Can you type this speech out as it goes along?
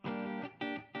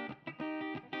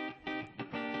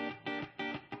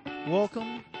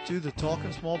Welcome to the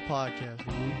Talking Small podcast,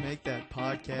 where we make that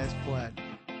podcast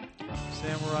platinum.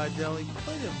 Samurai Deli,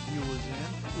 play them viewers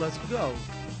in. Let's go.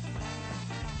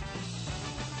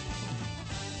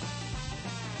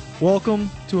 Welcome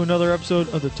to another episode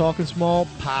of the Talking Small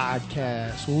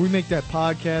podcast, where we make that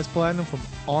podcast platinum from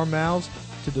our mouths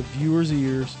to the viewers'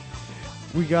 ears.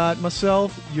 We got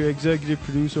myself, your executive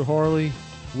producer Harley,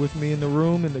 with me in the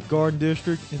room in the Garden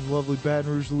District in lovely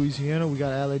Baton Rouge, Louisiana. We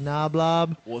got Ali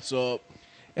Nablob. What's up?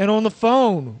 And on the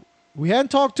phone, we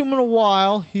hadn't talked to him in a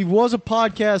while. He was a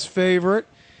podcast favorite,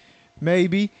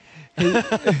 maybe.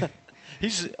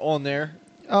 He's on there.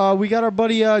 We got our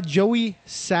buddy Joey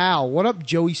Sal. What up,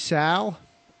 Joey Sal?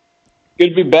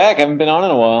 Good to be back. I haven't been on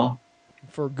in a while.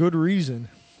 For good reason.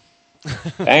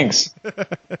 Thanks.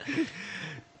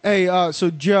 Hey,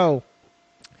 so Joe,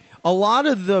 a lot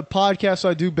of the podcasts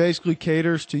I do basically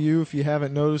caters to you, if you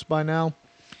haven't noticed by now.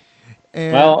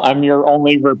 And, Well, I'm your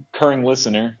only recurring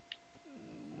listener.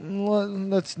 well,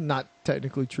 that's not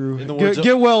technically true. In the words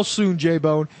Get well soon,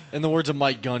 J-Bone. In the words of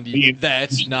Mike Gundy,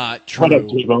 that's not What up,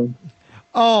 true. T-Bone?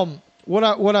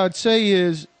 What I'd say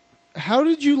is, how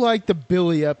did you like the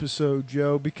Billy episode,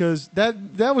 Joe? Because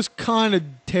that was kind of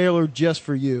tailored just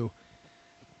for you.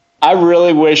 I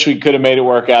really wish we could have made it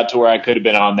work out to where I could have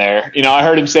been on there. You know, I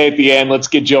heard him say at the end, let's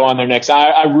get Joe on there next.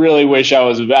 I really wish I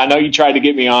was. I know you tried to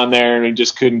get me on there and we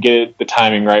just couldn't get the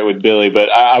timing right with Billy, but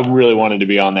I really wanted to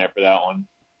be on there for that one.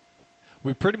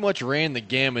 We pretty much ran the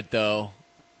gamut, though.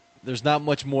 There's not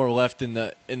much more left in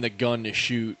the gun to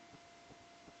shoot.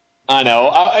 I know.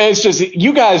 It's just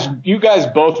you guys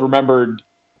both remembered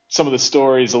some of the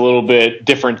stories a little bit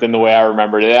different than the way I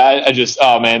remembered it. I just,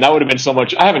 oh man, that would have been so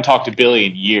much. I haven't talked to Billy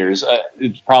in years.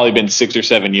 It's probably been 6 or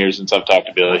 7 years since I've talked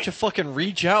to Why Billy. don't you fucking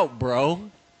reach out, bro?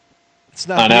 It's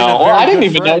not. I being a know. very Well, I didn't good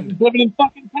even know friend. he was living in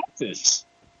fucking Texas.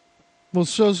 Well, it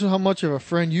shows how much of a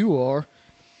friend you are.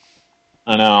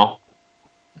 I know.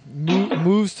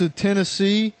 Moves to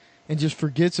Tennessee and just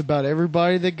forgets about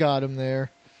everybody that got him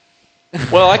there.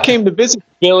 Well, I came to visit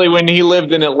Billy when he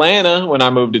lived in Atlanta when I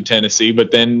moved to Tennessee, but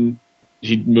then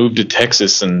he moved to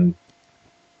Texas and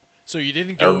So you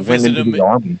didn't or go went visit into him. the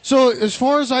army. So, as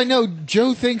far as I know,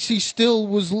 Joe thinks he still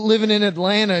was living in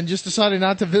Atlanta and just decided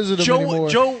not to visit him anymore.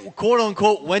 Joe, quote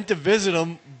unquote, went to visit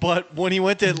him, but when he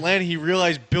went to Atlanta, he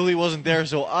realized Billy wasn't there.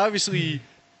 So obviously,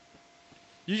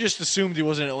 you just assumed he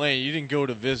wasn't in Atlanta. You didn't go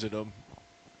to visit him.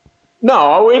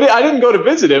 No, I didn't go to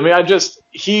visit him.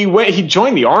 He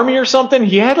joined the army or something.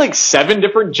 He had like 7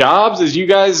 different jobs, as you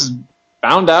guys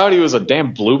found out. He was a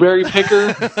damn blueberry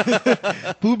picker.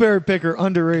 Blueberry picker,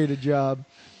 underrated job.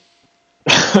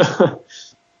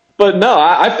 But no,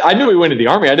 I knew he went to the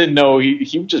army. I didn't know he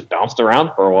just bounced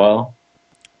around for a while.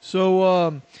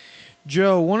 So,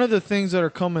 Joe, one of the things that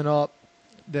are coming up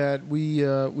that we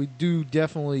do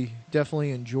definitely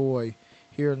enjoy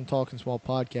here in the Talking Small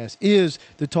podcast is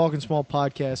the Talking Small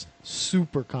podcast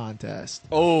Super Contest,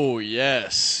 Oh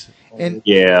yes. and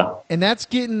Yeah. that's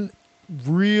getting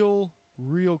real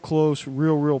close,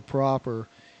 real proper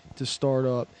to start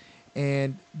up.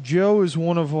 And Joe is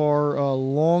one of our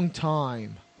long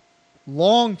time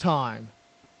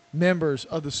members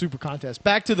of the Super Contest.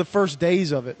 Back to the first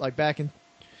days of it, like back in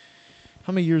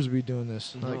how many years have we been doing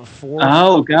this? Like 4.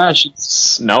 Oh gosh,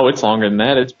 it's longer than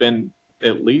that. It's been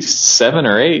at least 7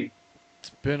 or 8. It's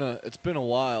been a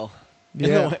while.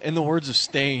 Yeah. In the words of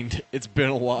Stained, it's been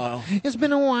a while. It's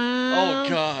been a while. Oh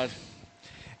God.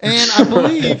 And I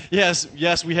believe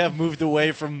Yes, we have moved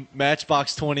away from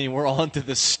Matchbox 20 and we're on to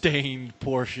the Stained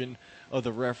portion of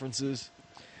the references.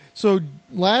 so.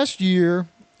 Last year,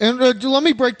 and let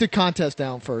me break the contest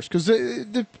down first, because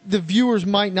the viewers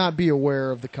might not be aware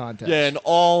of the contest. Yeah, and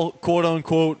all quote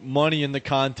unquote money in the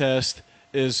contest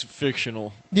is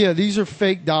fictional. Yeah, these are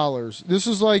fake dollars. This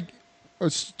is like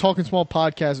a Talking Small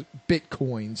podcast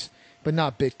Bitcoins, but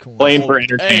not Bitcoin. Playing for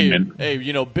entertainment. Hey,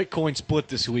 Bitcoin split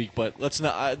this week, but let's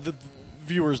not. The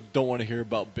viewers don't want to hear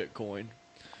about Bitcoin.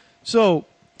 So,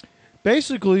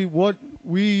 basically, what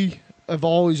we have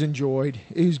always enjoyed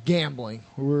is gambling.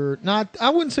 We're not. I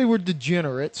wouldn't say we're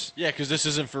degenerates. Yeah, because this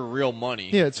isn't for real money.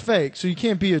 Yeah, it's fake. So you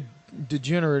can't be a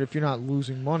degenerate if you're not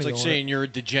losing money. It's like on saying you're a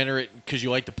degenerate because you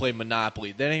like to play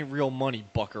Monopoly. That ain't real money,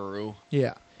 buckaroo. it.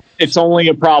 Yeah. It's only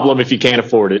a problem if you can't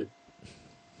afford it.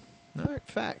 All right.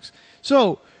 Facts.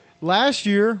 So last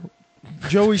year,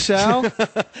 Joey Sal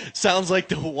Sounds like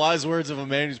the wise words of a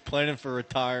man who's planning for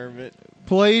retirement.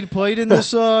 played in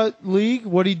this league.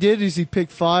 What he did is he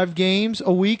picked 5 games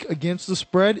a week against the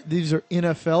spread. These are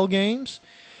NFL games.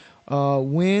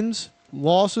 Wins,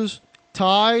 losses,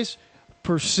 ties,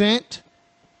 percent,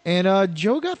 and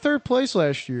Joe got 3rd place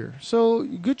last year. So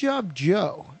good job,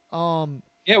 Joe.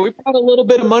 Yeah, we brought a little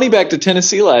bit of money back to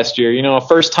Tennessee last year. You know, a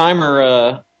first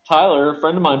timer, Tyler, a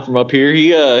friend of mine from up here,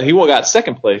 he got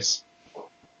second place.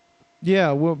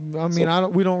 Yeah, well, I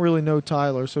mean, we don't really know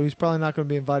Tyler, so he's probably not going to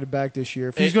be invited back this year.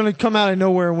 If he's going to come out of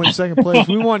nowhere and win second place,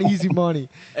 we want easy money.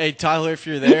 Hey, Tyler, if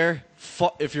you're there,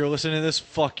 if you're listening to this,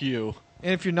 fuck you.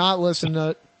 And if you're not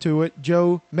listening to it,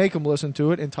 Joe, make him listen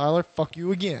to it, and Tyler, fuck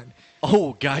you again.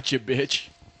 Oh, gotcha, bitch.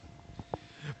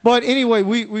 But anyway,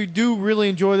 we do really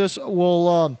enjoy this.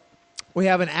 We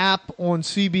have an app on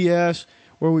CBS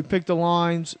where we pick the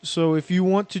lines. So if you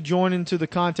want to join into the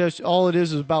contest, all it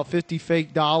is about 50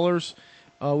 fake dollars.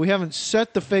 We haven't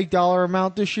set the fake dollar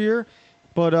amount this year,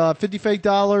 but 50 fake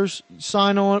dollars,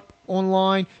 sign on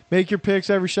online, make your picks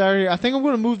every Saturday. I think I'm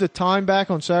going to move the time back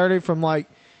on Saturday from like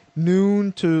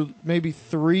noon to maybe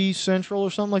 3 Central or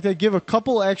something like that. Give a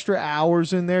couple extra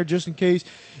hours in there just in case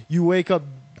you wake up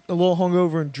a little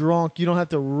hungover and drunk. You don't have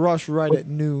to rush right at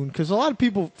noon because a lot of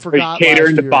people forgot.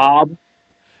 Catering to Bob.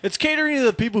 It's catering to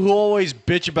the people who always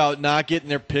bitch about not getting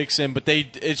their picks in, but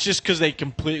it's just because they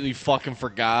completely fucking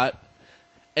forgot,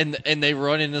 and they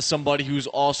run into somebody who's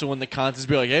also in the contest,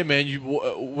 be like, hey man,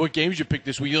 what games you pick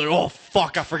this week? You're like, oh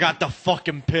fuck, I forgot the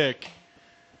fucking pick.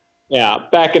 Yeah,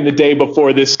 back in the day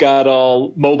before this got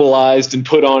all mobilized and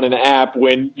put on an app,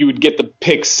 when you would get the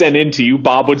picks sent into you,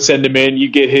 Bob would send them in. You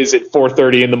get his at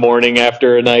 4:30 in the morning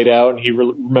after a night out, and he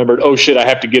remembered, oh shit, I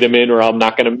have to get him in or I'm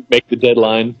not going to make the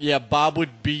deadline. Yeah, Bob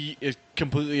would be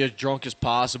completely as drunk as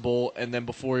possible, and then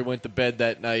before he went to bed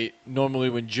that night, normally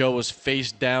when Joe was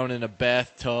face down in a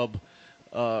bathtub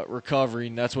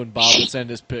recovering, that's when Bob would send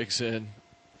his picks in.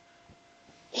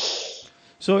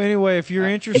 So anyway, if you're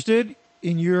interested,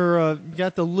 and you're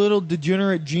got the little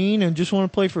degenerate gene and just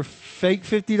want to play for fake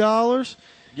 $50,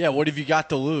 yeah, what have you got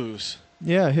to lose?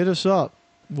 Yeah, hit us up.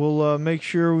 We'll make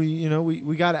sure we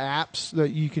got apps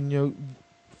that you can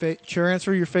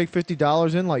transfer your fake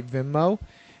 $50 in, like Venmo,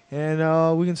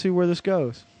 and we can see where this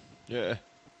goes. Yeah.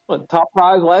 What, top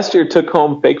prize last year took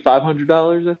home fake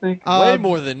 $500, I think. Way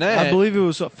more than that. I believe it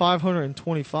was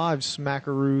 525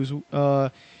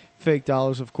 smackaroos, fake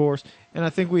dollars, of course. And I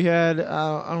think we had it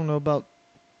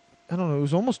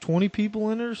was almost 20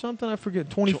 people in it or something. I forget,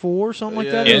 24 or something like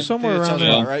that. It was somewhere around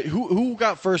there. Right. Who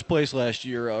got first place last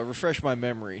year? Refresh my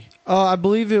memory. I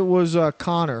believe it was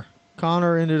Connor.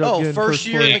 Connor ended up getting first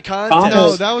year place. in the contest?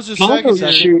 No, that was his second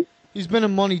year. He's been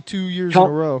in money 2 years in a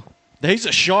row. He's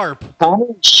a sharp.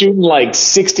 Connor's shooting like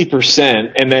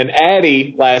 60%, and then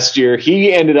Addy last year,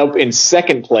 he ended up in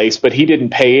second place, but he didn't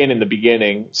pay in the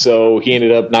beginning, so he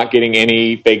ended up not getting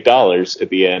any fake dollars at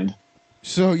the end.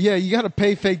 So, yeah, you got to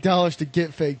pay fake dollars to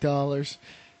get fake dollars.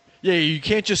 Yeah, you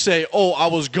can't just say, oh, I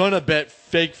was going to bet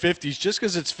fake 50s. Just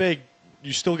because it's fake,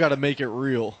 you still got to make it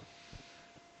real.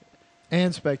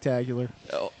 And spectacular.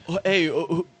 Hey,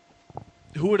 who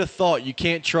would have thought you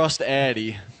can't trust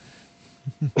Addy?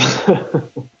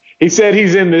 He said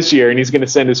he's in this year, and he's going to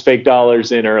send his fake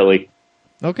dollars in early.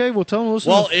 Okay, well, tell him to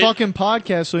listen to the fucking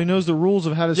podcast so he knows the rules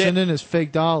of how to send in his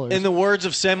fake dollars. In the words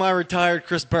of semi-retired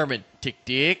Chris Berman,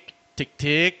 tick-tick,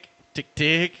 tick-tick,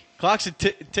 tick-tick. Clock's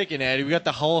ticking, Addy. We got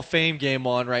the Hall of Fame game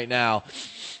on right now.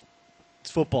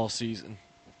 It's football season.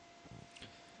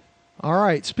 All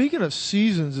right, speaking of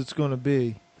seasons it's going to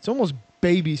be, it's almost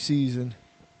baby season.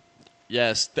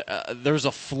 Yes, there's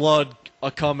a flood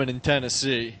coming in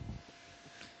Tennessee.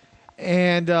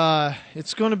 And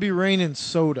it's going to be raining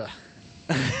soda.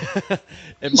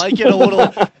 It might get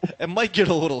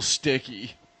a little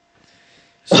sticky.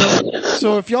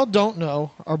 So if y'all don't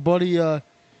know, our buddy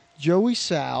Joey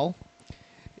Sal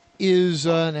is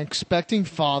an expecting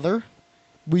father.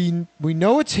 We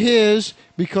know it's his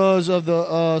because of the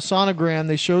sonogram.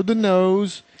 They showed the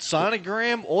nose.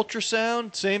 Sonogram,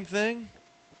 ultrasound, same thing.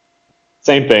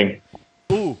 Same thing.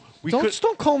 Ooh,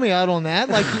 don't call me out on that.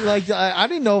 Like I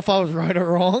didn't know if I was right or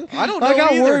wrong. I don't know. I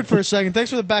got either. worried for a second.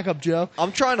 Thanks for the backup, Joe.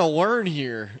 I'm trying to learn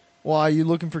here. Why, you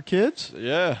looking for kids?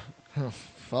 Yeah. Oh,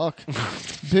 fuck.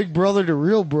 Big brother to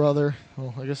real brother.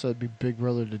 Oh, I guess that'd be big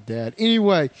brother to dad.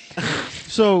 Anyway,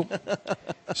 so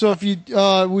if you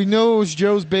we know it was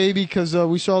Joe's baby because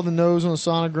we saw the nose on the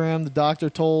sonogram. The doctor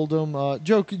told him.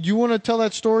 Joe, do you want to tell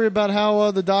that story about how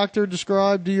the doctor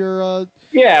described your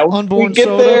unborn we get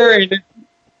soda? there and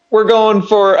we're going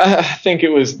for I think it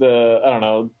was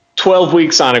the 12-week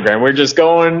sonogram. We're just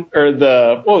going, or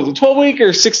 12-week or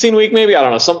 16-week maybe? I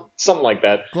don't know, something like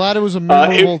that. Glad it was a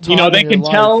memorable time. They can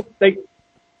tell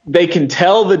they can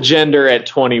tell the gender at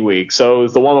 20 weeks. So it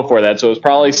was the one before that. So it was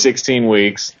probably 16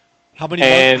 weeks. How many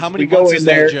months is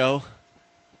that, Joe?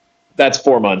 That's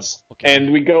 4 months. Okay.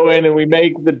 And we go in and we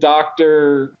make the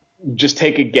doctor just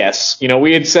take a guess.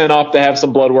 We had sent off to have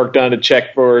some blood work done to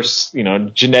check for,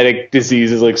 genetic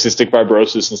diseases like cystic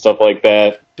fibrosis and stuff like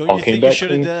that. Don't you think you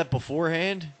should have done that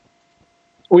beforehand?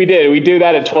 We did. We do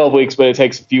that at 12 weeks, but it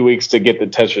takes a few weeks to get the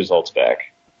test results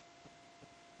back.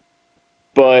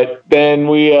 But then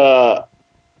we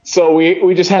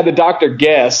just had the doctor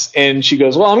guess, and she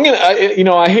goes, well,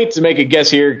 I hate to make a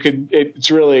guess here. It's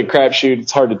really a crapshoot.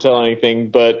 It's hard to tell anything,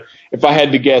 but if I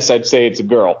had to guess, I'd say it's a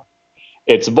girl.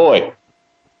 It's a boy.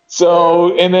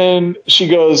 So, and then she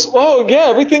goes, oh, yeah,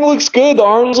 everything looks good. The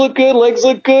arms look good. Legs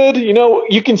look good.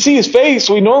 You can see his face.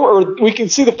 We can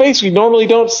see the face. We normally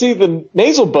don't see the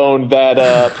nasal bone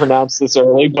that pronounced this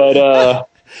early, but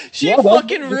she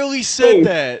fucking really said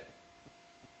that.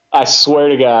 I swear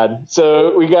to God.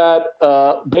 So we got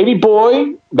a baby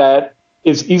boy that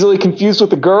is easily confused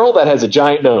with a girl that has a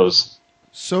giant nose.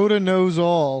 Soda knows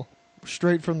all.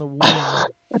 Straight from the womb.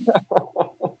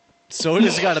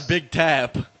 Soda's got a big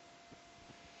tap.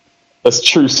 That's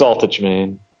true saltage,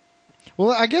 man.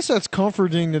 Well, I guess that's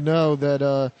comforting to know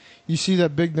that you see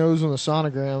that big nose on the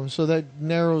sonogram, so that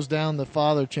narrows down the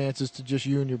father chances to just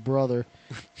you and your brother.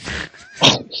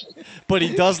 But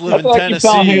he does live in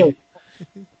Tennessee.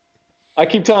 I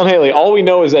keep telling Haley, all we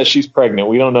know is that she's pregnant.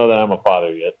 We don't know that I'm a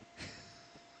father yet.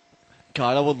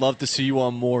 God, I would love to see you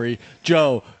on Maury.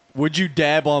 Joe, would you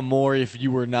dab on Maury if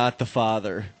you were not the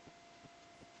father?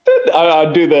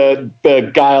 I'd do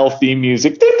the Guile theme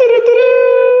music.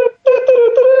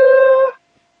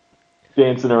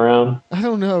 Dancing around. I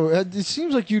don't know. It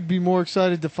seems like you'd be more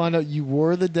excited to find out you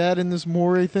were the dad in this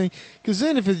Maury thing. Because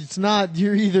then if it's not,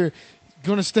 you're either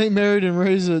going to stay married and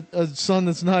raise a son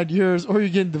that's not yours, or you're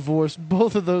getting divorced.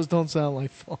 Both of those don't sound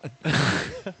like fun.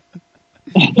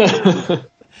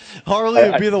 Harley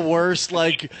would be the worst,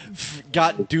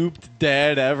 got duped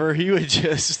dad ever. He would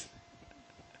just...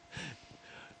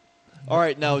 All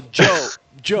right, now,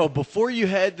 Joe, before you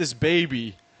had this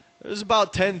baby, there's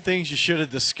about 10 things you should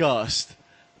have discussed.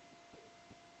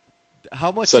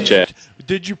 How much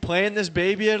did you plan this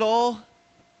baby at all?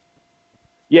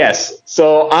 Yes.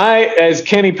 So as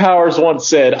Kenny Powers once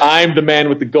said, I'm the man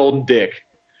with the golden dick.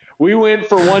 We went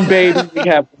for one baby. We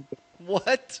have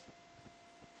what?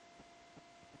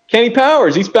 Kenny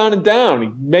Powers, he's bound and down. He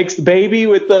makes the baby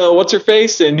with what's her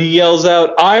face, and he yells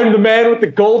out, "I'm the man with the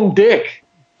golden dick."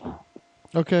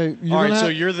 Okay. All right. So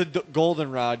you're the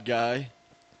goldenrod guy.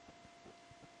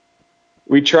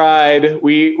 We tried.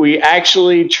 We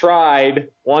actually tried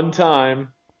one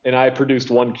time, and I produced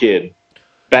one kid.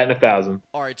 Batting 1,000.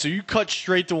 All right, so you cut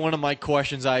straight to one of my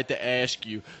questions I had to ask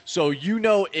you. So you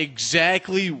know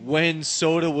exactly when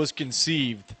Soda was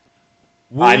conceived.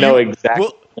 I know exactly.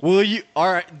 Will you?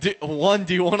 All right. Do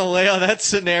you want to lay on that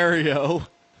scenario?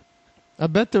 I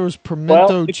bet there was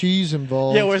pimento cheese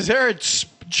involved. Yeah, was there a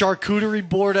charcuterie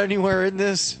board anywhere in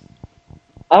this?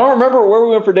 I don't remember where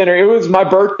we went for dinner. It was my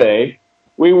birthday.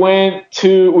 We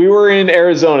were in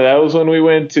Arizona. That was when we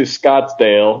went to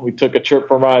Scottsdale. We took a trip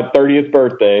for my 30th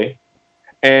birthday.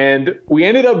 And we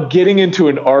ended up getting into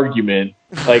an argument.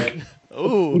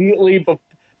 Immediately before.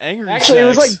 Angry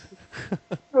Actually, sex.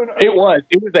 It was like...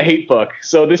 It was a hate fuck.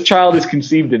 So this child is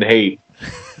conceived in hate.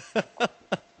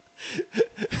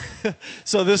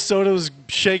 So this soda was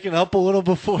shaken up a little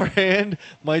beforehand.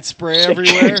 Might spray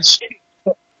everywhere.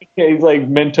 Yeah, he's like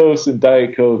Mentos and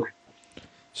Diet Coke.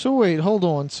 So wait, hold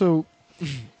on. So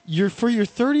for your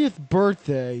 30th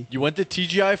birthday, you went to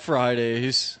TGI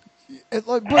Fridays.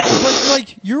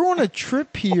 But you're on a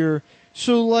trip here.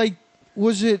 So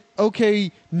was it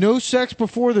okay? No sex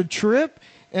before the trip,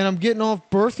 and I'm getting off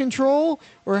birth control,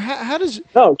 or how does?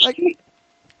 No,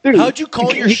 dude, how'd you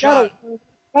call your shot? You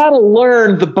gotta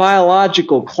learn the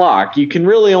biological clock. You can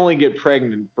really only get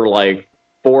pregnant for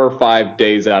 4 or 5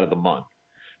 days out of the month.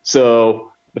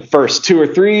 So the first 2 or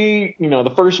 3,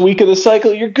 the first week of the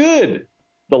cycle, you're good.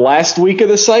 The last week of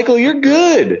the cycle, you're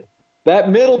good. That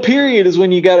middle period is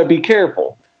when you got to be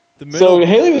careful. So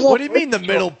Haley was. What do you mean the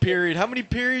middle period? How many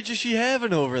periods is she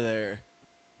having over there?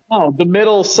 Oh, the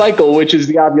middle cycle, which is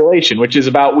the ovulation, which is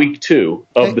about week 2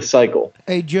 of the cycle.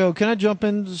 Hey, Joe, can I jump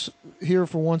in here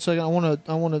for 1 second? I want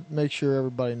to make sure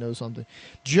everybody knows something.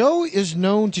 Joe is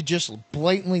known to just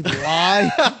blatantly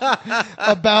lie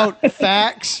about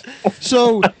facts.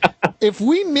 So if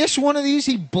we miss one of these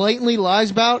he blatantly lies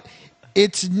about,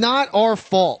 it's not our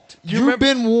fault. You've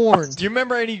been warned. Do you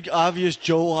remember any obvious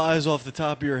Joe lies off the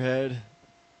top of your head?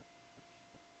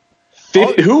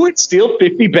 Who would steal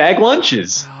 50 bag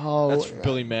lunches? Oh, that's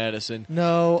Billy Madison.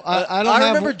 No, I don't. I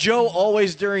remember Joe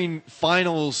always during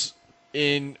finals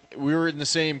we were in the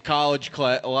same college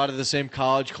class, a lot of the same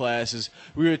college classes.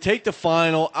 We would take the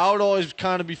final. I would always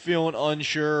kind of be feeling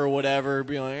unsure or whatever,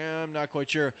 be like, I'm not quite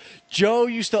sure. Joe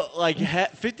used to like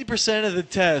 50% of the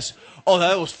tests. Oh,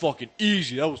 that was fucking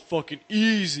easy. That was fucking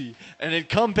easy. And then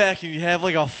come back and you have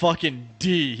like a fucking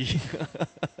D.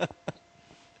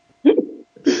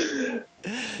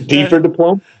 D for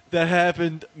diploma. That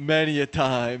happened many a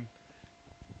time.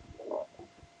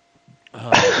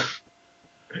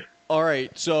 All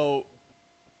right, so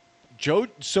Joe,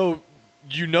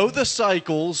 you know the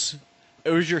cycles.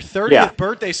 It was your 30th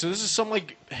birthday, so this is some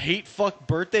like hate fuck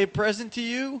birthday present to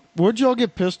you. What'd y'all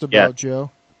get pissed about,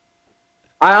 Joe?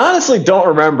 I honestly don't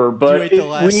remember, but you ate the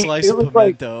last slice of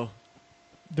pimento.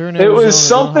 It was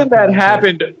something that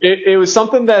happened. It was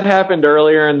something that happened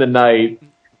earlier in the night,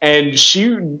 and she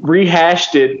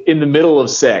rehashed it in the middle of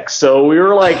sex. So we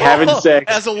were like having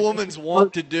sex, as a woman's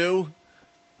wont to do,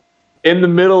 in the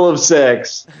middle of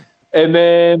sex, and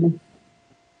then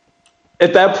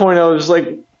at that point, I was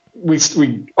like, we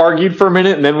argued for a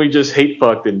minute, and then we just hate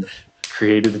fucked and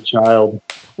created a child.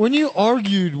 When you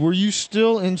argued, were you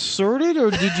still inserted, or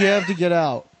did you have to get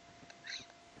out?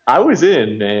 I was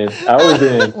in, man. I was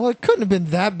in. Well, it couldn't have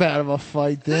been that bad of a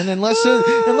fight then, unless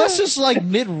it's like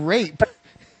mid-rape.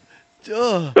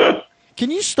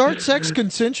 Can you start sex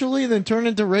consensually, then turn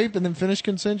into rape, and then finish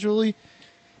consensually?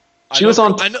 She was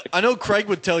on. I know Craig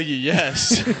would tell you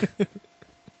yes.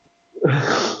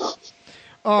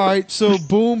 All right, so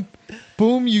boom,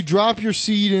 you drop your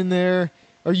seed in there.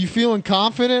 Are you feeling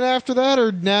confident after that,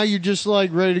 or now you're just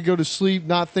like ready to go to sleep,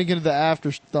 not thinking of the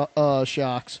after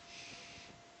shocks?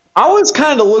 I was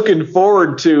kind of looking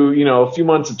forward to, a few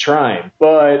months of trying,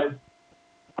 but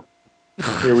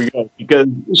here we go. Because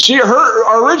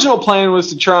our original plan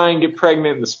was to try and get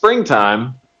pregnant in the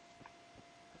springtime.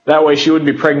 That way she wouldn't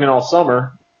be pregnant all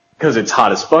summer, because it's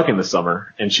hot as fuck in the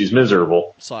summer, and she's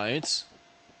miserable. Science.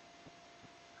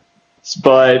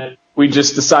 But we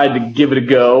just decided to give it a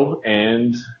go,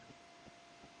 and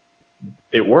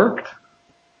it worked.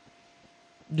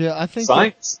 Yeah, I think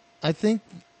science. I think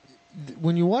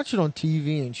when you watch it on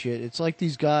TV and shit, it's like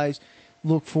these guys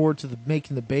look forward to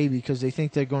making the baby because they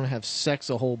think they're going to have sex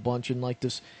a whole bunch in like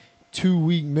this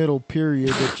 2-week middle period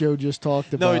that Joe just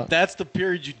talked about. No, that's the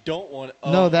period you don't want.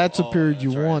 No, that's a period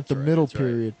you want, the middle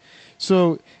period.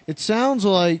 So it sounds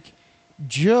like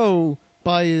Joe,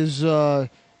 by his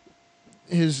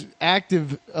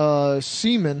active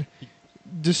semen,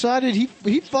 decided he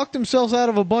fucked himself out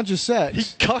of a bunch of sex. He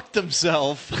cucked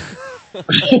himself.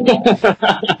 He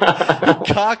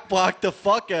cock-blocked the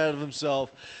fuck out of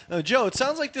himself. Now, Joe, it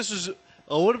sounds like this was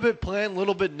a little bit planned, a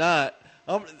little bit not.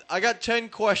 I got 10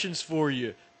 questions for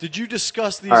you. Did you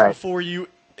discuss these before you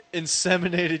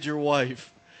inseminated your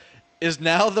wife? Is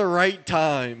now the right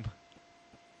time?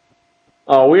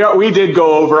 Oh, we did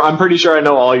go over. I'm pretty sure I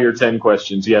know all your 10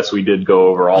 questions. Yes, we did go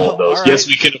over all of those. All right. Yes,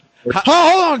 we could.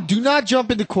 Hold on. Do not jump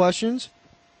into questions.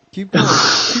 Keep going.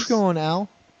 Keep going, Al.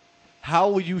 How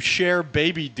will you share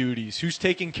baby duties? Who's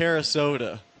taking care of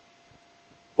Soda?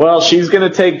 Well, she's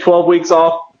going to take 12 weeks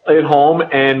off at home,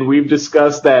 and we've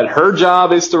discussed that her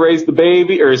job is to raise the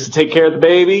baby, or is to take care of the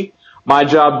baby. My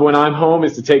job when I'm home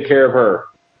is to take care of her.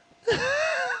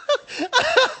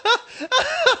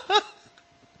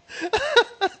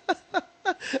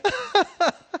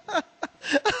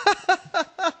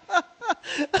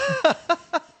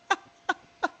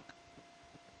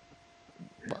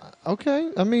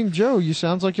 Okay, I mean, Joe, you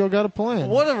sounds like y'all got a plan.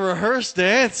 What a rehearsed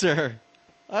answer.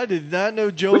 I did not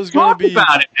know Joe was going to be...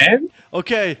 about it, man.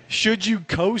 Okay, should you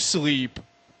co-sleep?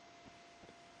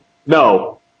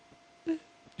 No.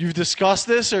 You've discussed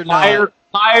this or not?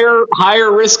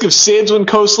 Higher risk of SIDS when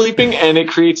co-sleeping, and it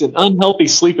creates an unhealthy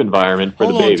sleep environment for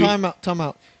the baby. Hold on, time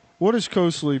out. What is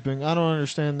co-sleeping? I don't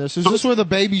understand this. Is this where the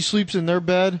baby sleeps in their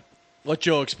bed? Let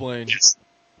Joe explain. Yes.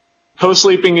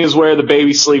 Co-sleeping is where the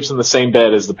baby sleeps in the same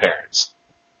bed as the parents.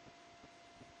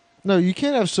 No, you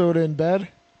can't have Soda in bed.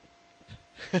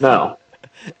 No.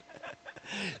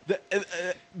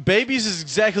 Babies is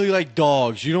exactly like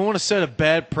dogs. You don't want to set a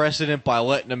bad precedent by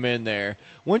letting them in there.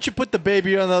 Once you put the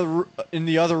baby in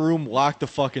the other room, lock the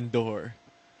fucking door.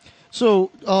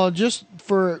 So, just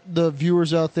for the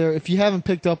viewers out there, if you haven't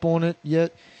picked up on it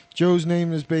yet, Joe's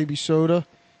name is Baby Soda.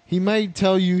 He may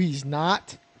tell you he's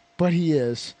not, but he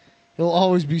is. He'll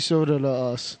always be Soda to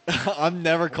us. I'm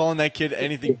never calling that kid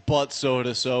anything but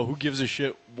Soda, so who gives a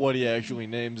shit what he actually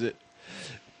names it?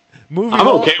 I'm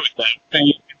okay with that.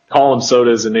 You can call him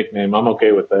Soda as a nickname. I'm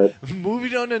okay with that.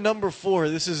 Moving on to number 4.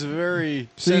 This is very...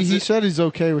 See, he said he's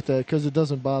okay with that because it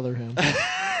doesn't bother him.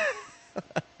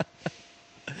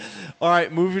 All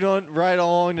right, moving on right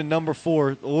along to number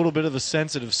 4, a little bit of a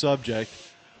sensitive subject.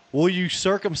 Will you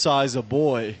circumcise a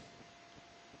boy?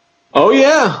 Oh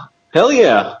yeah, hell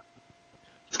yeah.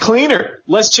 It's cleaner,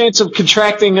 less chance of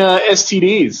contracting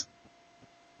STDs.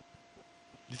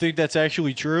 You think that's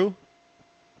actually true?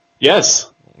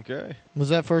 Yes. Okay. Was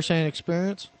that first-hand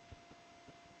experience?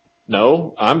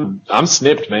 No, I'm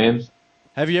snipped, man.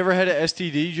 Have you ever had an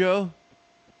STD, Joe?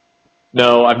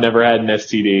 No, I've never had an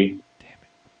STD.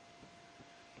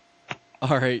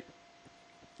 All right.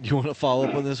 You want to follow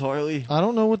up on this, Harley? I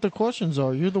don't know what the questions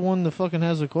are. You're the one that fucking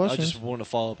has the I questions. just want to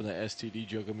follow up on the STD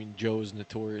joke. I mean, Joe is a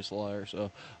notorious liar.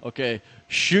 So, okay.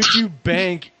 Should you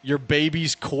bank your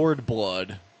baby's cord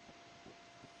blood?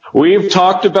 We've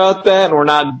talked about that,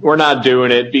 and we're not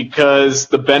doing it because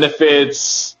the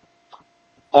benefits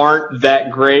aren't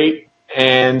that great.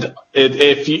 And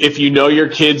if you know your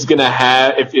kid's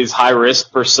is high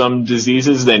risk for some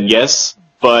diseases, then yes,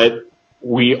 but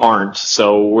we aren't,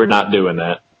 so we're not doing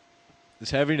that.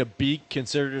 Is having a beak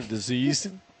considered a disease?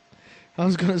 I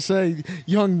was going to say,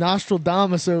 young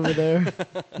Nostradamus over there.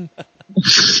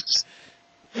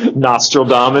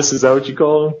 Nostradamus, is that what you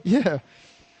call him? Yeah.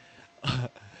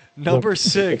 Number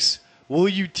 6. Will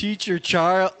you teach your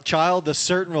child a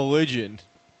certain religion?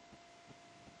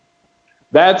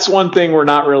 That's one thing we're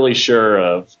not really sure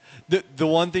of. The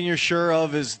one thing you're sure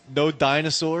of is no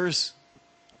dinosaurs?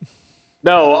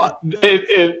 No,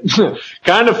 it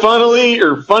kind of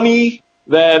funny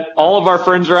that all of our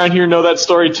friends around here know that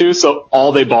story too, so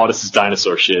all they bought us is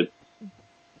dinosaur shit.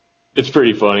 It's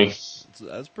pretty funny.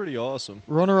 That's pretty awesome.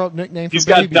 Runner-up nickname for He's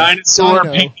got baby. dinosaur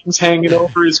Dino. paintings hanging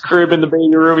over his crib in the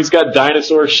baby room. He's got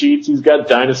dinosaur sheets. He's got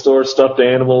dinosaur stuffed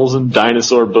animals and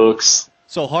dinosaur books.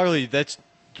 So Harley, that's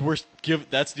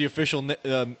the official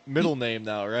middle name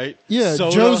now, right? Yeah,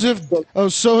 Soda? Joseph. Oh,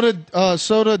 soda,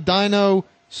 Dino,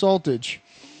 Saltage.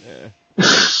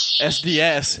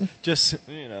 SDS. Just,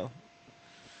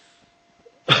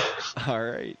 All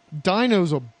right.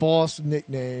 Dino's a boss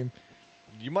nickname.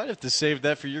 You might have to save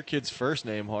that for your kid's first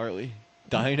name, Harley.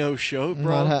 Dino Show,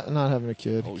 bro. Not having a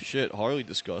kid. Oh, shit. Harley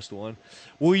discussed one.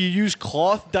 Will you use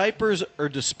cloth diapers or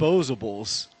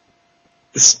disposables?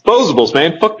 Disposables,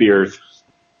 man. Fuck the earth.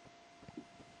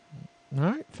 All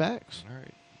right, facts. All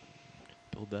right.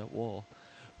 Build that wall.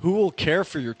 Who will care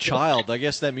for your child? I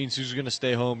guess that means who's going to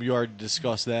stay home. You already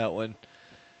discussed that one.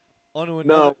 On to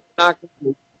another. No, not.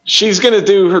 She's going to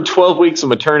do her 12 weeks of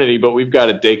maternity, but we've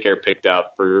got a daycare picked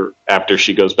out for after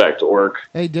she goes back to work.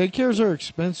 Hey, daycares are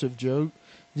expensive, Joe.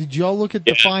 Did y'all look at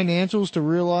the financials to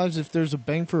realize if there's a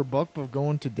bang for a buck of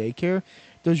going to daycare?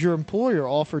 Does your employer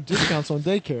offer discounts on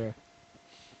daycare?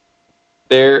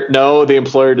 No, the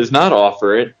employer does not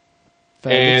offer it.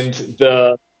 And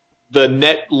Faggots. the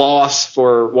net loss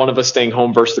for one of us staying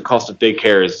home versus the cost of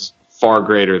daycare is far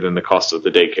greater than the cost of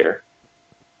the daycare.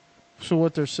 So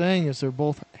what they're saying is they're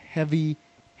both heavy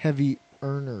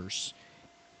earners.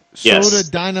 Yes. Soda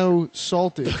Dino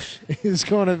Saltage is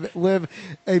going to live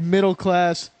a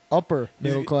upper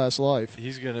middle class life.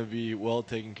 He's going to be well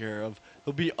taken care of.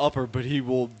 He'll be upper, but he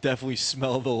will definitely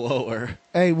smell the lower.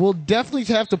 Hey, we'll definitely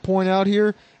have to point out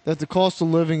here that the cost of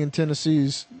living in Tennessee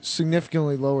is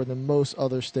significantly lower than most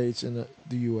other states in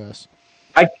the U.S.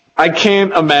 I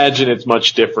can't imagine it's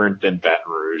much different than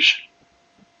Baton Rouge.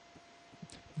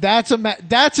 That's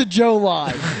a Joe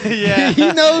lie. Yeah.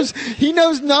 he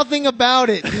knows nothing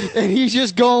about it, and he's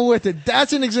just going with it.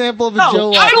 That's an example of a Joe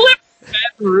lie. I live in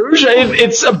Baton Rouge.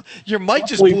 It's a Your mic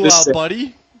just blew out,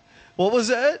 buddy. What was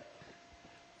that?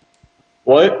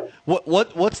 what?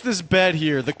 What's this bet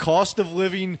here? The cost of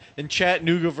living in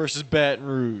Chattanooga versus Baton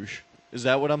Rouge. Is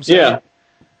that what I'm saying?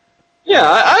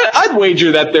 Yeah. I'd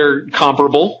wager that they're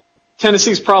comparable.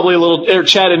 Tennessee's probably or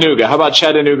Chattanooga. How about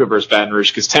Chattanooga versus Baton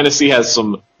Rouge? Because Tennessee has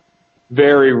some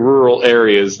very rural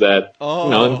areas that,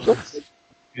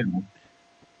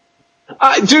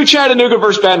 do Chattanooga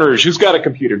versus Baton Rouge. Who's got a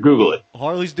computer? Google it.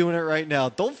 Harley's doing it right now.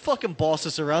 Don't fucking boss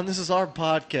us around. This is our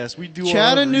podcast. We do our own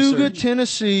Chattanooga, research.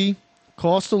 Tennessee,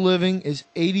 cost of living is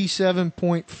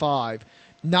 87.5.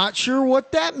 Not sure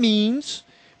what that means,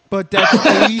 but that's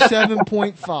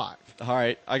 87.5. All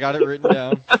right, I got it written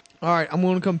down. All right, I'm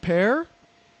going to compare.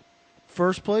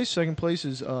 First place, second place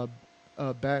is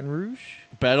Baton Rouge.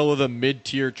 Battle of the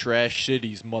mid-tier trash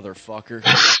cities, motherfucker.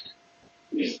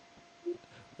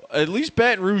 At least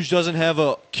Baton Rouge doesn't have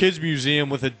a kids museum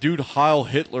with a dude Heil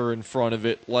Hitler in front of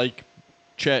it like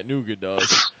Chattanooga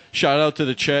does. Shout out to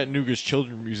the Chattanooga's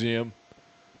Children's Museum.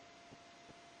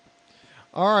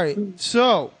 All right,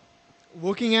 so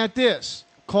looking at this,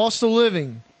 cost of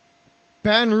living,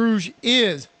 Baton Rouge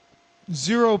is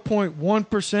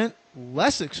 0.1%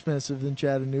 less expensive than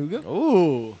Chattanooga.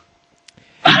 Ooh.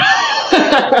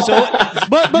 So,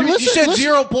 but you listen, said listen.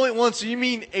 0.1, so you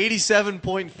mean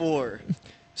 87.4.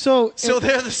 So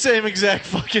They're the same exact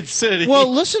fucking city.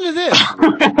 well, listen to this.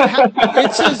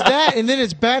 It says that, and then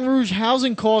it's Baton Rouge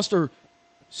housing costs are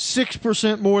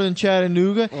 6% more than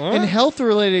Chattanooga, and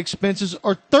health-related expenses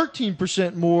are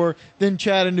 13% more than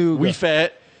Chattanooga. we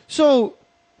fat. So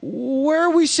where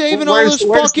are we saving all this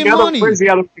fucking money? Where's the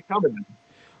other way coming?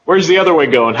 Where's the other way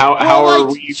going? How Well,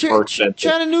 are we more expensive?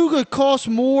 Chattanooga costs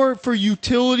more for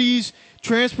utilities,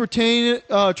 transportation,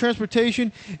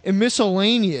 and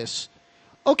miscellaneous.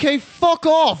 Okay, fuck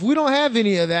off. We don't have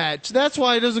any of that. So that's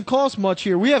why it doesn't cost much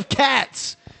here. We have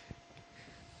cats.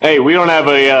 Hey, we don't have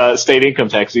a state income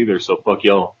tax either, so fuck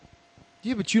y'all.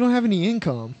 Yeah, but you don't have any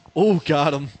income. Oh,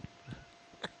 got him.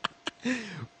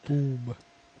 Boom.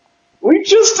 We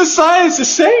just decided it's the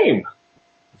same.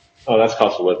 Oh, that's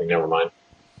cost of living. Never mind.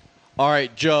 All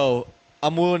right, Joe,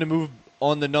 I'm willing to move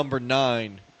on to number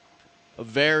 9. A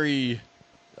very,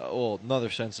 another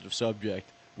sensitive subject.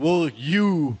 Will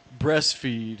you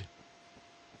breastfeed?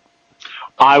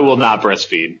 I will not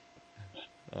breastfeed.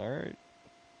 All right.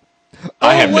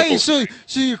 I have wait, nipples.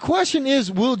 so your question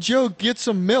is, will Joe get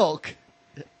some milk?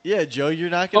 Yeah, Joe, you're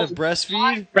not going to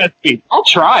breastfeed? Breastfeed. I'll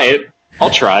try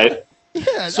it.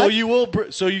 Yeah. So you will.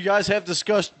 So you guys have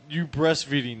discussed you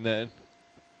breastfeeding then.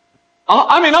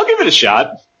 I'll give it a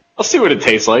shot. I'll see what it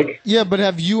tastes like. Yeah, but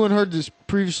have you and her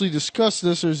previously discussed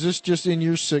this, or is this just in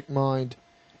your sick mind?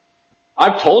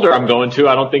 I've told her I'm going to.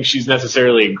 I don't think she's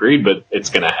necessarily agreed, but it's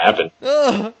going to happen.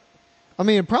 I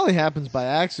mean, it probably happens by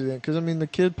accident because, I mean, the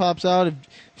kid pops out. If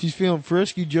she's feeling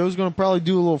frisky, Joe's going to probably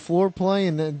do a little floor play,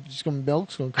 and then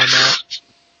milk's going to come out.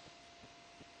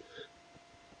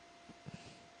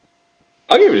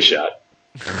 I'll give it a shot.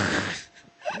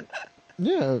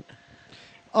 Yeah.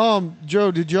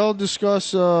 Joe, did y'all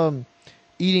discuss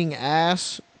eating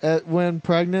ass when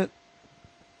pregnant?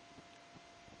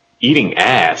 Eating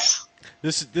ass?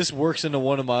 This works into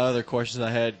one of my other questions I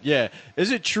had. Yeah,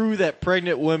 is it true that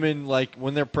pregnant women, like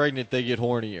when they're pregnant, they get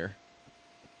hornier?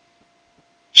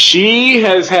 She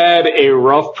has had a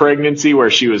rough pregnancy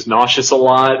where she was nauseous a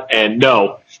lot, and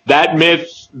no, that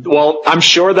myth. Well, I'm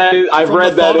sure that I've From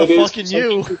read the that thought it of is. fucking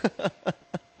you.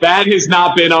 That has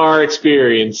not been our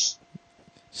experience.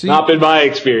 See, Not been my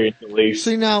experience, at least.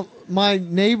 See, now, my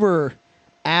neighbor,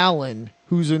 Alan,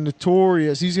 who's a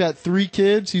notorious, he's got 3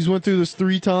 kids. He's went through this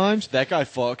 3 times. That guy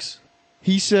fucks.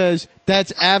 He says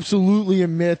that's absolutely a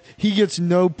myth. He gets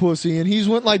no pussy, and he's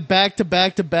went like back to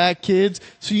back to back kids.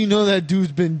 So you know that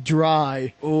dude's been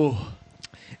dry. Oh,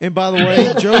 And by the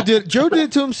way, Joe did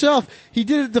it to himself. He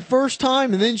did it the first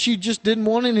time, and then she just didn't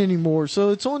want it anymore. So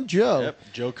it's on Joe. yep.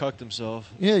 Joe cucked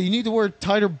himself. Yeah, you need to wear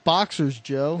tighter boxers,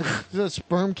 Joe. Get that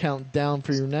sperm count down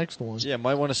for your next one. Yeah,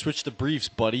 might want to switch the briefs,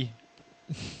 buddy.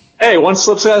 Hey, one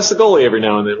slips past the goalie every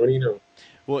now and then. What do you know?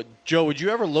 Well, Joe, would you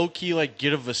ever low key like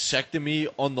get a vasectomy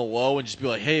on the low and just be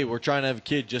like, "Hey, we're trying to have a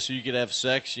kid just so you could have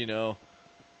sex," you know?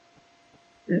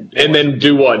 And then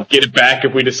do what? Get it back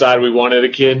if we decide we wanted a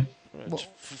kid? Well,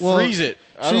 Freeze it.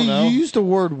 I don't know. You used the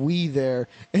word "we" there,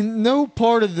 and no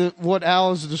part of what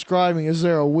Al is describing is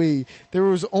there a "we." There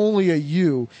was only a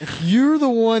 "you." You're the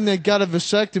one that got a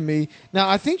vasectomy. Now,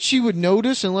 I think she would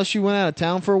notice unless you went out of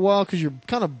town for a while because your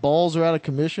kind of balls are out of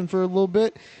commission for a little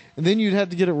bit, and then you'd have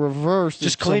to get it reversed.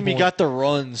 Just at some claim he point. got the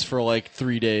runs for like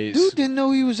 3 days. Dude didn't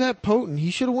know he was that potent. He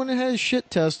should have went and had his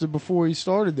shit tested before he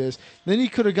started this. Then he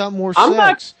could have got more I'm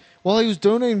not- sex while he was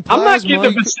donating I'm plasma. not getting a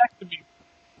he could- vasectomy.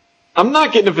 I'm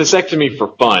not getting a vasectomy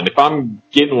for fun. If I'm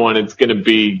getting one, it's going to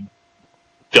be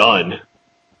done. I'm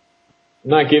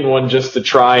not getting one just to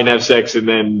try and have sex and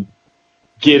then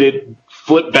get it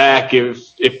flipped back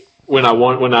when I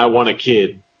want a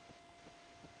kid.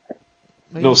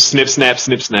 No snip snap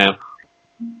snip snap.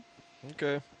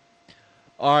 Okay.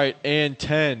 All right, and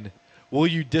 10. Will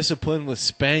you discipline with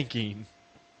spanking?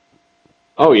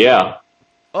 Oh yeah.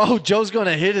 Oh, Joe's going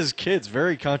to hit his kids.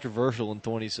 Very controversial in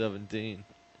 2017.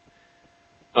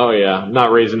 Oh yeah. I'm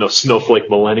not raising no snowflake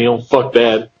millennial. Fuck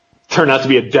that. Turned out to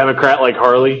be a Democrat like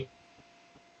Harley.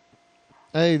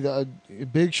 Hey,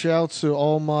 big shouts to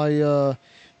all my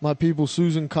my people,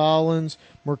 Susan Collins,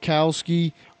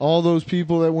 Murkowski, all those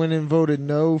people that went and voted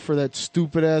no for that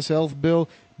stupid-ass health bill.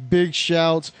 Big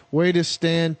shouts. Way to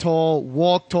stand tall.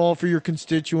 Walk tall for your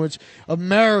constituents.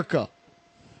 America.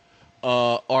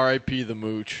 R.I.P. the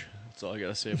Mooch. That's all I got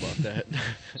to say about that.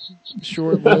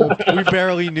 Short-lived. We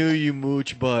barely knew you,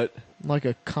 Mooch, but Like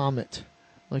a comet.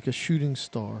 Like a shooting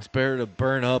star. it's better to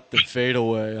burn up than fade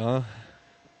away, huh?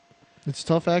 It's a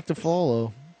tough act to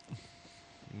follow.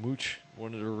 Mooch,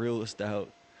 one of the realest out.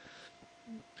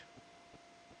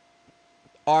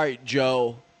 All right,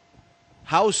 Joe.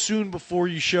 how soon before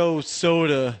you show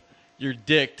Soda your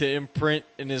dick to imprint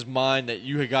in his mind that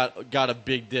you had got a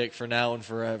big dick for now and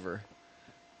forever?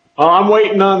 I'm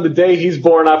waiting on the day he's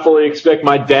born. I fully expect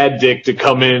my dad dick to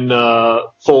come in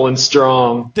full and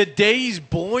strong. The day he's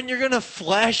born, you're gonna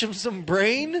flash him some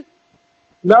brain?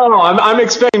 No, I'm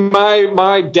expecting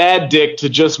my dad dick to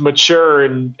just mature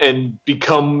and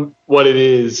become what it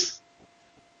is.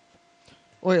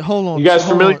 Wait, hold on. You guys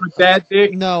hold familiar on. with dad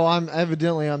dick? No, I'm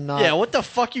not. Yeah, what the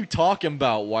fuck you talking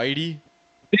about, Whitey?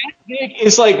 Dad dick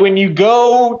is like when you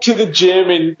go to the gym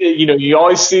and you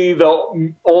always see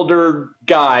the older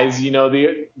guys,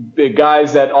 the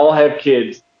guys that all have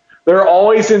kids. They're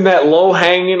always in that low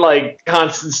hanging, like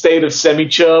constant state of semi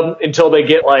chub until they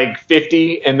get like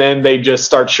 50, and then they just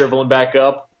start shriveling back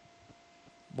up,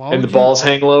 and the balls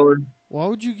hang lower. Why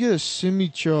would you get a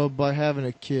semi-chub by having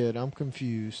a kid? I'm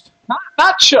confused.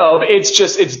 Not chub.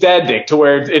 It's dad dick to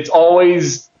where it's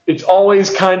always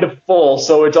kind of full,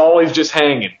 so it's always just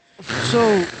hanging.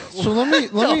 So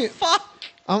let me. Fuck.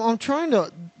 I'm trying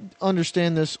to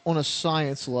understand this on a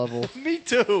science level. Me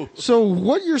too. So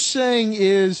what you're saying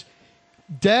is,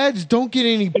 dads don't get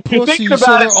any you pussy, think so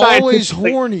about they're it always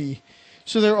scientifically- horny.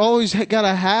 So they're always got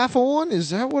a half on.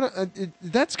 Is that what?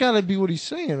 That's got to be what he's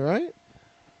saying, right?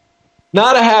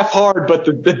 Not a half hard, but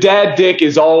the dad dick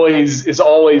is always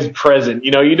present.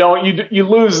 You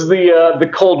lose the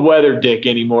cold weather dick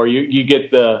anymore. You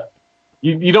get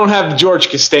you don't have the George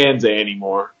Costanza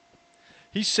anymore.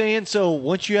 He's saying so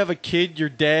once you have a kid, your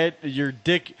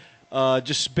dick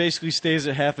just basically stays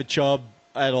at half a chub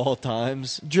at all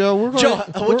times. Joe,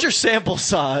 what's your sample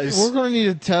size? We're going to need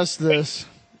to test this.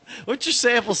 What's your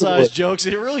sample size, Jokes?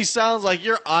 It really sounds like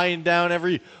you're eyeing down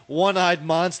every one-eyed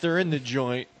monster in the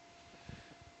joint.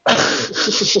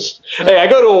 Hey, I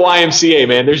go to a YMCA,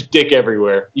 man. There's dick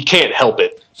everywhere. You can't help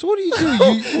it. So what do you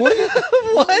do?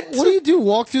 What? What do you do?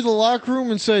 Walk through the locker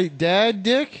room and say, "Dad,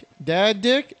 dick, Dad,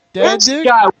 dick, Dad, dick."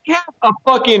 God, we have a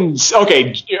fucking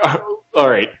okay. All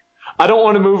right. I don't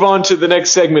want to move on to the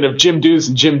next segment of Jim Do's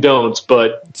and Jim Don'ts,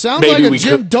 but Sounds maybe like a we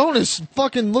Jim could. Donus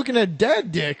fucking looking at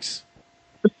dad dicks.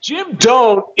 Jim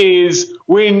Don't is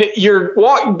when you're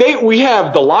we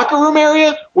have the locker room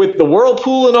area with the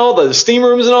whirlpool and all the steam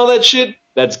rooms and all that shit.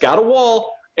 That's got a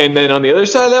wall, and then on the other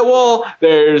side of that wall,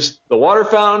 there's the water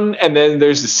fountain, and then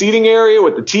there's the seating area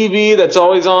with the TV that's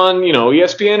always on,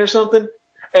 ESPN or something.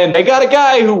 And they got a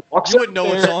guy who walks. You wouldn't know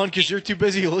up it's there. on because you're too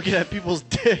busy looking at people's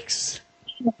dicks.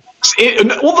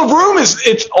 Well, the room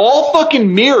it's all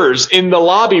fucking mirrors in the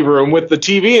lobby room with the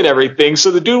TV and everything.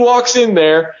 So the dude walks in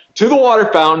there to the water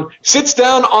fountain, sits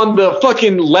down on the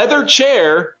fucking leather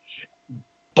chair,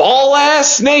 ball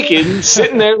ass naked,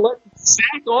 sitting there,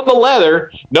 sack on the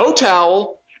leather, no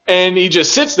towel, and he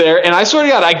just sits there. And I swear to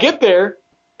God, I get there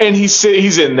and he's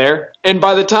in there. And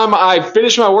by the time I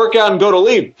finish my workout and go to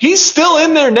leave, he's still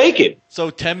in there naked.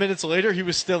 So 10 minutes later, he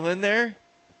was still in there?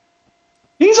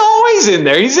 He's always in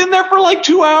there. He's in there for like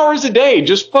 2 hours a day,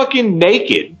 just fucking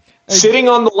naked, sitting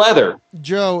on the leather.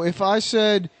 Joe, if I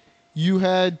said you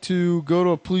had to go to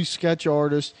a police sketch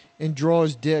artist and draw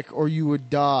his dick or you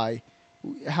would die,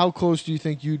 how close do you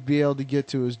think you'd be able to get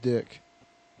to his dick?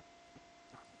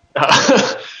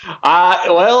 I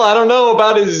don't know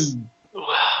about his.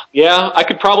 Yeah, I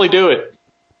could probably do it.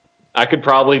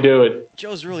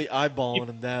 Joe's really eyeballing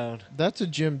him down. That's a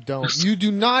Jim Don't. You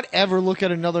do not ever look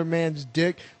at another man's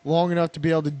dick long enough to be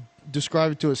able to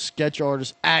describe it to a sketch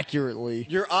artist accurately.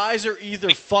 Your eyes are either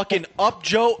fucking up,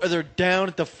 Joe, or they're down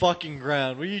at the fucking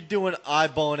ground. What are you doing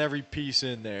eyeballing every piece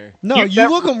in there? No, you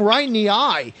look him right in the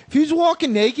eye. If he's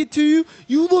walking naked to you,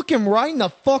 you look him right in the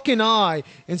fucking eye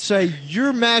and say,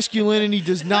 "Your masculinity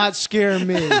does not scare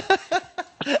me."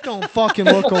 Don't fucking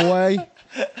look away.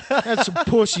 That's some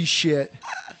pussy shit.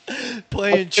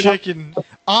 Playing chicken.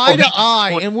 Eye to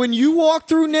eye. And when you walk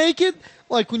through naked,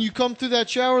 like when you come through that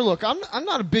shower, look, I'm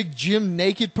not a big gym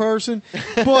naked person,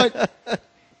 but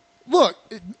look,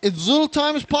 as little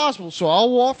time as possible. So I'll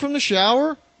walk from the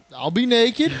shower, I'll be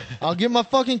naked, I'll get my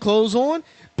fucking clothes on,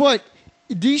 but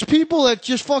these people that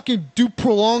just fucking do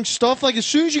prolonged stuff, like as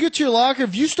soon as you get to your locker,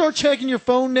 if you start checking your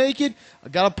phone naked, I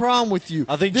got a problem with you.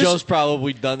 I think Joe's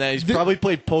probably done that. He's probably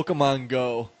played Pokemon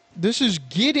Go. This is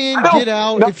get in, get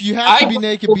out. If you have to be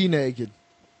naked, be naked.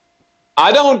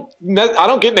 I don't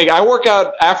get naked. I work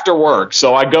out after work,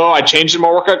 so I change in my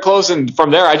workout clothes, and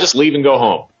from there I just leave and go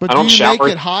home. But I don't do you shower.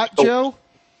 make it hot, Joe?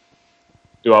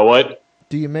 Do I what?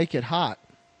 Do you make it hot?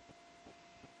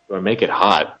 Do I make it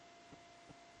hot?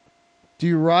 Do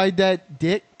you ride that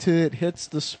dick till it hits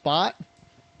the spot?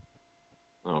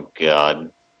 Oh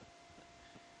God.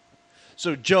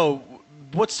 So, Joe,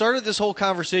 what started this whole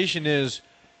conversation is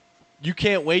you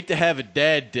can't wait to have a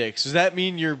dad dick. Does that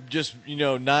mean you're just,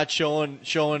 not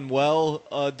showing well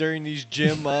during these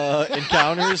gym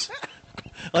encounters?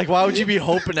 Like, why would you be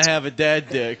hoping to have a dad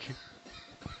dick?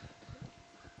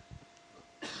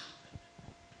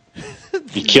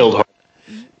 You killed her.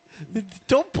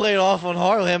 Don't play it off on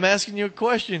Harley. I'm asking you a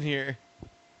question here.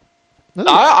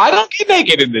 I don't get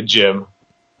naked in the gym.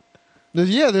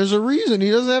 Yeah, there's a reason he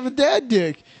doesn't have a dad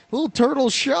dick. Little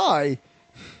turtle's shy.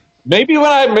 Maybe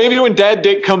when Dad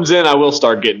Dick comes in, I will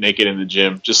start getting naked in the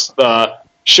gym. Just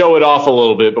show it off a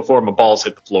little bit before my balls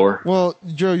hit the floor. Well,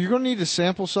 Joe, you're going to need a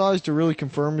sample size to really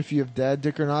confirm if you have dad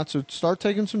dick or not. So start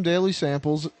taking some daily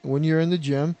samples when you're in the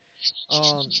gym.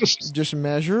 Just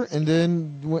measure, and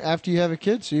then after you have a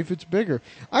kid, see if it's bigger.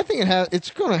 I think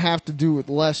it's going to have to do with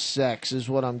less sex, is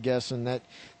what I'm guessing. That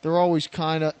they're always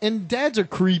kind of, and dads are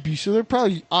creepy, so they're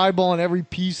probably eyeballing every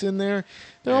piece in there.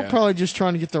 They're all probably just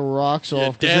trying to get the rocks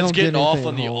off. Dad's getting off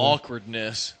on the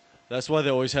awkwardness. That's why they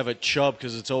always have a chub,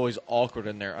 because it's always awkward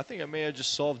in there. I think I may have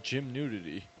just solved gym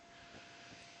nudity.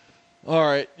 All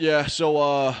right, yeah.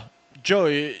 So,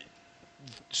 Joey,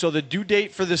 so the due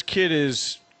date for this kid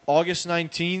is August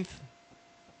 19th?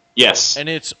 Yes. And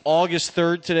it's August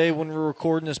 3rd today when we're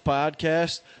recording this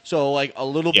podcast. So, like, a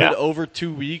little bit over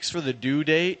 2 weeks for the due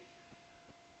date.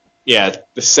 Yeah,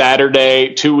 the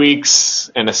Saturday, 2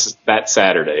 weeks, and that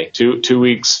Saturday. 2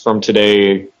 weeks from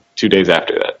today, 2 days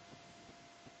after that.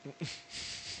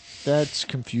 That's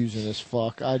confusing as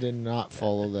fuck. I did not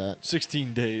follow that.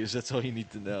 16 days. That's all you need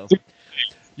to know.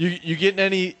 You getting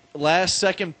any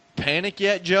last-second panic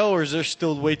yet, Joe, or is there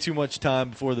still way too much time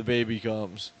before the baby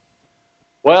comes?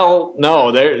 Well,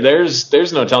 no, there's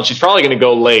no telling. She's probably going to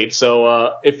go late.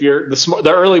 So if you're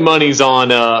the early money's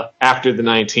on after the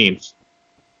 19th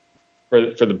for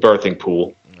the birthing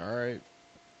pool. All right.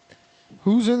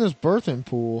 Who's in this birthing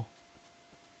pool?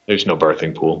 There's no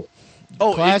birthing pool.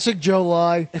 Oh, classic Joe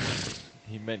lie.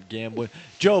 He meant gambling.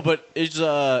 Joe, but is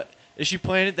she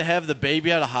planning to have the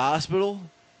baby at a hospital?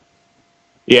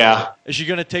 Yeah. Is she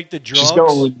going to take the drugs?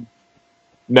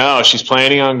 No, she's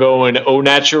planning on going au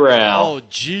naturel. Oh,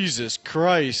 Jesus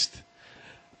Christ.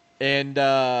 And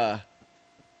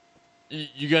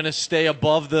you going to stay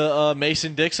above the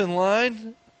Mason-Dixon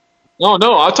line? No,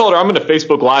 I told her I'm going to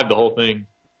Facebook Live the whole thing.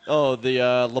 Oh,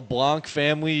 the LeBlanc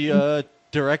family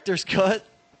director's cut?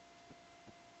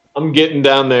 I'm getting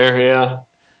down there, yeah.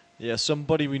 Yeah,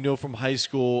 somebody we know from high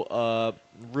school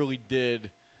really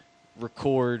did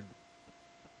record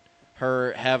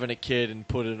her having a kid and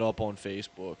put it up on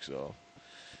Facebook. So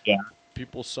yeah,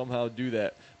 people somehow do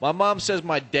that. My mom says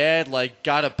my dad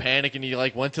got a panic and he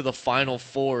went to the Final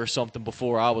Four or something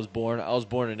before I was born. I was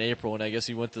born in April, and I guess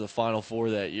he went to the Final Four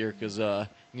that year because he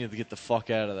needed to get the fuck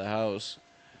out of the house.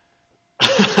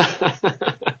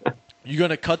 You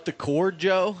gonna cut the cord,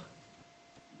 Joe?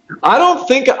 I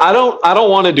don't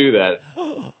want to do that.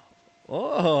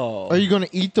 Oh. Are you going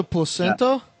to eat the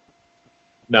placenta?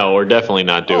 No, we're definitely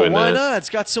not doing that. Why not? It's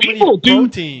got so many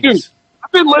proteins. Dude,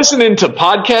 I've been listening to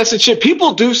podcasts and shit.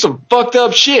 People do some fucked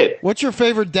up shit. What's your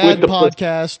favorite dad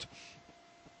podcast?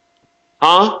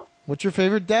 Huh? What's your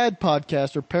favorite dad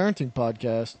podcast or parenting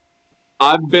podcast?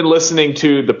 I've been listening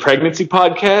to the pregnancy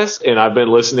podcast, and I've been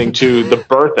listening to the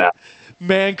birth app.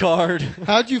 Man card.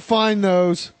 How'd you find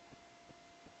those?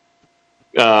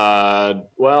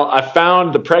 Well, I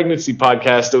found the pregnancy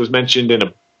podcast that was mentioned in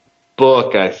a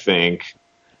book, I think.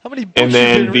 How many books? And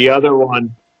then the other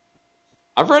one,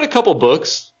 I've read a couple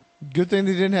books. Good thing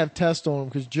they didn't have tests on them,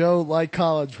 because Joe, like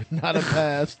college, would not have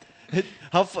passed.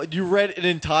 You read an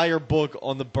entire book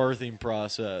on the birthing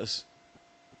process?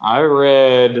 I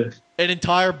read an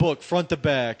entire book, front to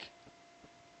back.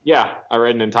 Yeah, I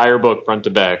read an entire book, front to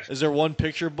back. Is there one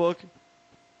picture book?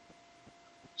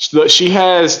 She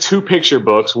has two picture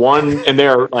books, one, and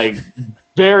they're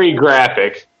very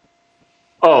graphic.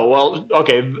 Oh, well,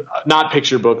 okay, not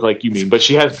picture book like you mean, but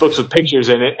she has books with pictures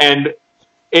in it, and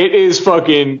it is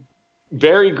fucking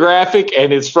very graphic,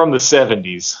 and it's from the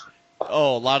 70s.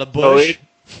 Oh, a lot of Bush?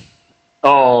 A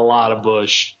lot of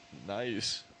Bush.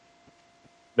 Nice.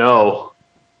 No.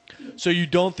 So you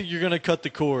don't think you're going to cut the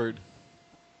cord?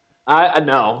 I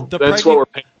know. That's what we're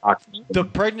paying. The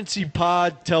pregnancy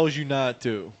pod tells you not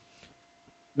to.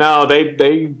 No,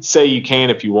 they say you can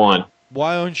if you want.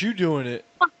 Why aren't you doing it?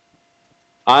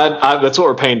 That's what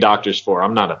we're paying doctors for.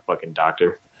 I'm not a fucking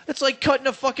doctor. It's like cutting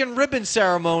a fucking ribbon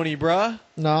ceremony, bruh.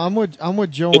 No, I'm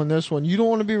with Joe on this one. You don't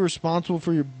want to be responsible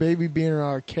for your baby being in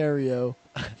our carryo.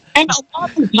 And a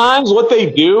lot of times what they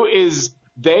do is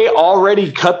they already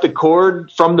cut the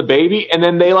cord from the baby, and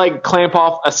then they clamp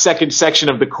off a second section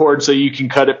of the cord so you can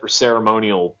cut it for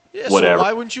ceremonial whatever. So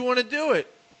why wouldn't you want to do it?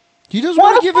 He doesn't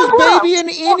want to give his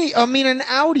baby an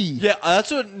Audi. Yeah,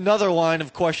 that's another line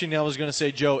of questioning I was going to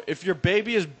say, Joe. If your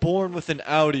baby is born with an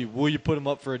Audi, will you put him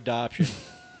up for adoption?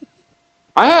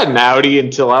 I had an Audi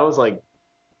until I was like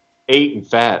 8 and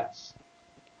fat.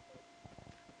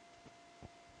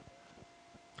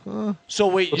 So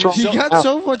wait,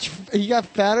 He got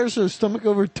fatter, so his stomach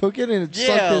overtook it and it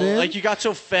sucked it in. Like you got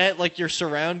so fat, like your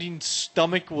surrounding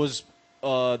stomach was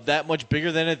that much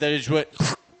bigger than it that it just went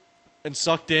and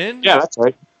sucked in. Yeah, that's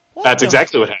right. That's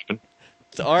exactly what happened.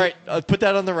 All right, put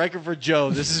that on the record for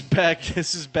Joe. This is back.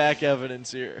 This is back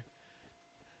evidence here.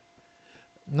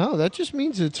 No, that just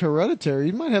means it's hereditary.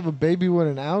 You might have a baby with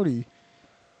an Audi.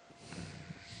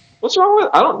 What's wrong with?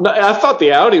 I don't know. I thought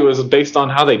the Audi was based on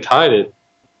how they tied it.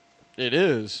 It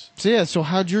is. So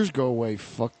how'd yours go away,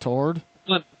 fucktard?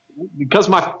 Because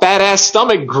my fat ass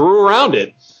stomach grew around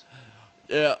it.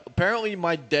 Yeah, apparently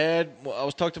my dad, I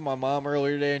was talking to my mom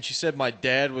earlier today, and she said my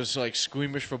dad was like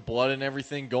squeamish for blood and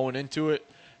everything going into it.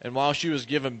 And while she was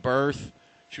giving birth,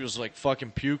 she was like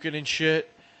fucking puking and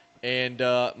shit. And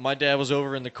my dad was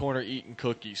over in the corner eating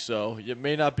cookies, so it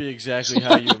may not be exactly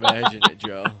how you imagine it,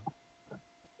 Joe.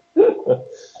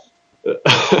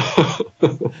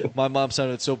 My mom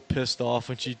sounded so pissed off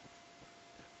when she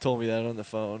told me that on the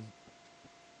phone.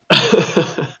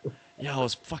 Yeah, I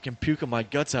was fucking puking my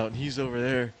guts out, and he's over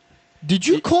there. Did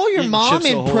you call your eating mom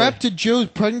Chips in Ahoy. prep to Joe's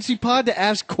pregnancy pod to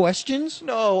ask questions?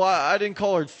 No, I didn't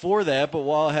call her for that, but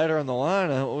while I had her on the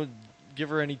line, I would give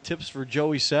her any tips for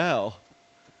Joey Sal.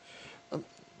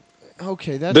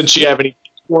 Okay, that's... Did she have any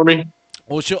tips for me?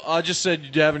 Well, I just said,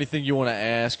 do you have anything you want to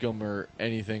ask him or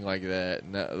anything like that?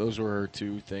 And those were her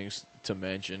two things to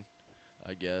mention,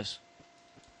 I guess.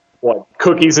 What,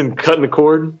 cookies and cutting the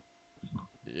cord?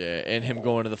 Yeah, and him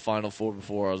going to the Final Four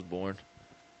before I was born.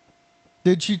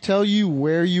 Did she tell you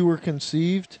where you were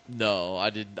conceived? No, I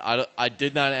did not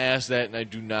ask that, and I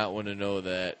do not want to know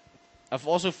that. I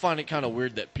also find it kind of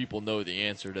weird that people know the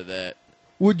answer to that.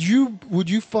 Would you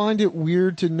find it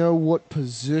weird to know what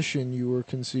position you were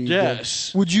conceived in?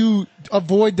 Yes. Would you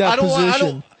avoid that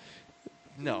position?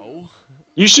 No.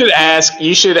 You should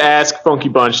ask Funky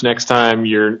Bunch next time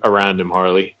you're around him,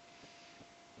 Harley.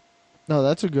 No,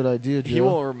 that's a good idea, Joe. He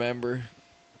won't remember.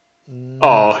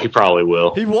 Oh, he probably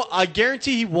will. He will. I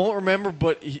guarantee he won't remember,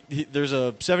 but there's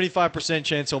a 75%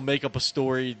 chance he'll make up a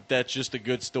story that's just a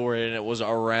good story, and it was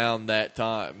around that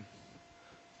time.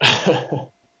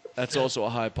 That's also a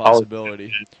high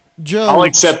possibility. Joe, I'll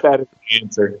accept that as the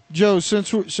answer. Joe,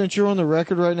 since you're on the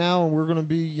record right now, and we're going to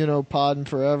be, podding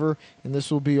forever, and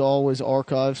this will be always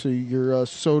archived, so your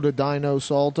Soda Dino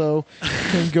Salto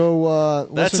can go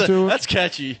listen to it. That's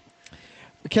catchy.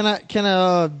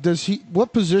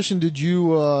 What position did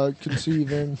you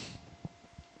conceive in?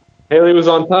 Haley was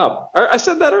on top. I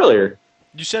said that earlier.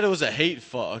 You said it was a hate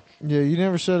fuck. Yeah, you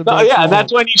never said No, about. yeah,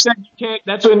 that's when you said you can't.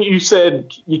 That's when you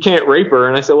said you can't rape her,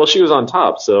 and I said, well, she was on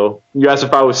top. So you asked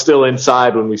if I was still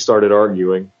inside when we started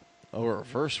arguing. Oh, a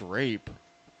reverse rape.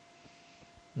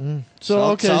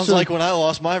 Sounds like when I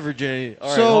lost my virginity. All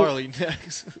right, Harley,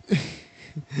 next.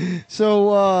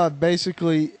 So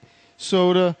basically,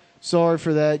 Soda. Sorry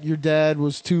for that. Your dad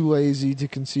was too lazy to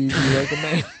conceive you like a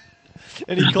man.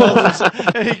 and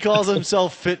he calls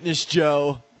himself Fitness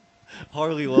Joe.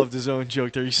 Harley loved his own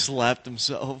joke there. He slapped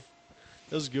himself.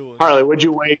 That was a good one. Harley, what'd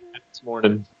you weigh this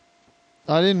morning?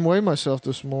 I didn't weigh myself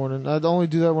this morning. I'd only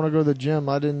do that when I go to the gym.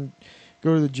 I didn't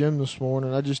go to the gym this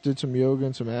morning. I just did some yoga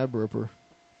and some ab ripper.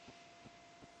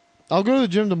 I'll go to the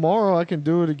gym tomorrow. I can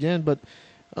do it again, but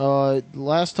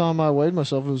last time I weighed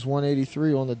myself, it was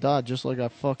 183 on the dot, just like I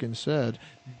fucking said.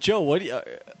 Joe,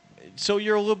 so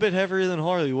you're a little bit heavier than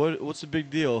Harley. What's the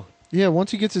big deal? Yeah,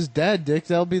 once he gets his dad dick,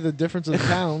 that'll be the difference in the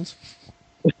pounds.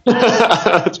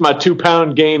 That's my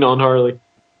 2-pound gain on Harley.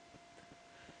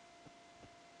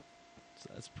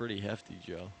 That's pretty hefty,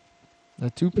 Joe. A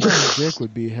 2-pound dick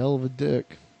would be a hell of a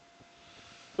dick.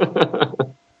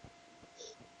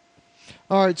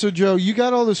 All right, so Joe, you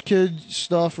got all this kid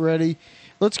stuff ready.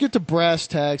 Let's get to brass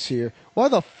tacks here. Why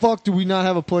the fuck do we not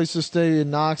have a place to stay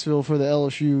in Knoxville for the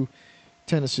LSU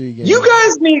Tennessee game? You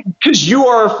guys need, because you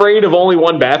are afraid of only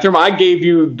one bathroom. I gave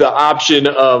you the option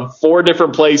of 4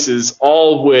 different places,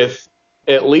 all with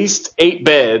at least 8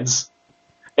 beds,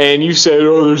 and you said,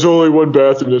 "Oh, there's only one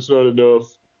bathroom. That's not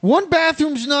enough." One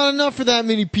bathroom's not enough for that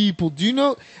many people. Do you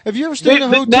know? Have you ever stayed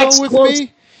in a hotel with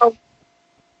me?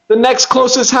 The next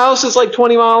closest house is like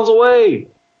 20 miles away.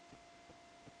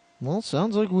 Well, it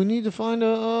sounds like we need to find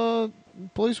a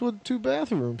place with 2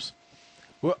 bathrooms.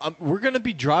 Well, we're going to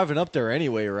be driving up there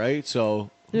anyway, right?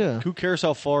 So Yeah. who cares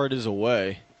how far it is away?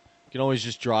 You can always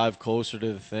just drive closer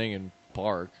to the thing and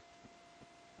park.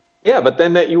 Yeah, but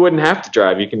then that you wouldn't have to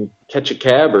drive. You can catch a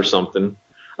cab or something.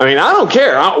 I mean, I don't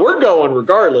care. We're going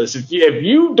regardless. If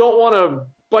you don't want to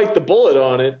bite the bullet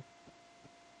on it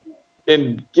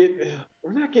and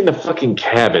we're not getting a fucking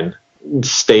cabin.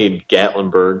 Stayed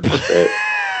Gatlinburg.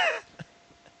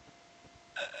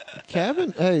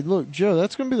 Cabin? Hey, look, Joe,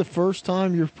 that's going to be the first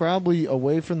time you're probably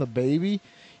away from the baby.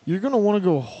 You're going to want to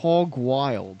go hog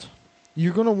wild.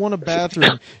 You're going to want a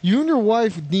bathroom. You and your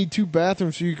wife need 2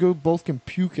 bathrooms so you both can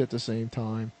puke at the same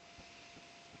time.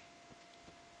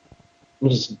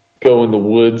 We'll just go in the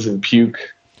woods and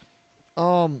puke.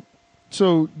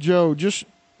 So, Joe, just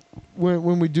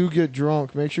when we do get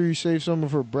drunk, make sure you save some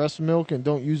of her breast milk and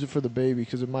don't use it for the baby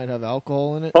because it might have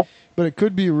alcohol in it. But it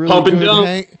could be a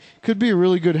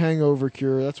really good hangover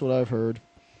cure. That's what I've heard.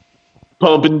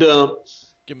 Pump and dump.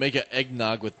 You can make an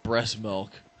eggnog with breast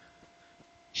milk.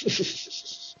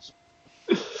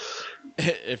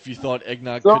 If you thought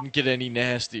eggnog couldn't get any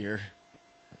nastier.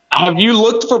 Have you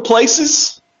looked for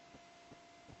places?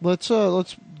 Let's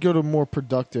go to more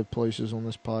productive places on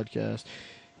this podcast.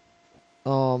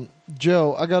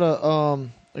 Joe, I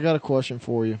got a question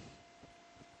for you.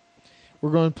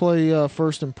 We're going to play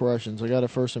first impressions. I got a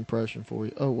first impression for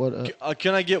you. Oh, what?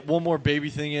 Can I get one more baby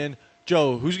thing in?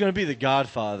 Joe, who's going to be the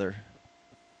godfather?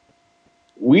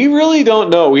 We really don't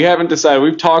know. We haven't decided.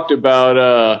 We've talked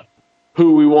about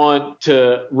who we want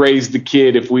to raise the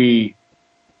kid if we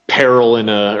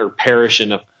perish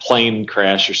in a plane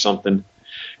crash or something.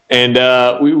 And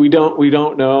we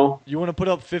don't know. You want to put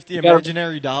up $50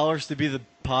 imaginary dollars to be the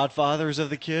podfathers of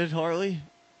the kid, Harley?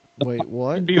 Wait,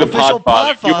 what? Be the Official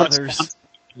podfathers.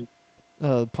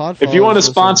 Podfathers. If you want to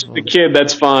sponsor the kid,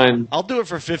 that's fine. I'll do it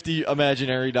for $50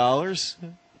 imaginary dollars.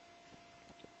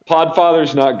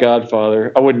 Podfather's not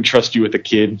Godfather. I wouldn't trust you with a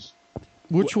kid.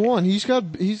 Which one? He's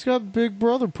got Big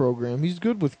Brother program. He's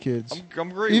good with kids. I'm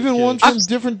great. Even with ones kids.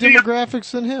 from different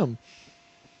demographics than him.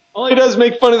 All he does is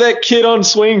make fun of that kid on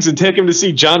swings and take him to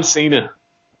see John Cena.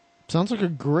 Sounds like a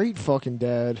great fucking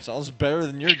dad. Sounds better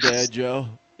than your dad, Joe.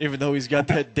 Even though he's got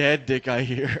that dad dick, I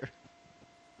hear.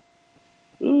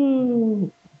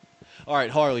 Ooh. All right,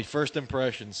 Harley, first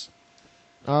impressions.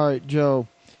 All right, Joe,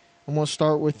 I'm going to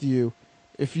start with you.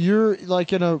 If you're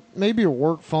like in maybe a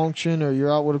work function or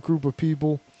you're out with a group of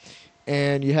people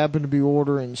and you happen to be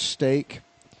ordering steak,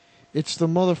 it's the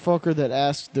motherfucker that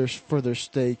asks for their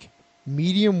steak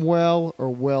medium well or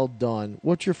well done.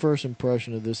 What's your first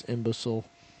impression of this imbecile?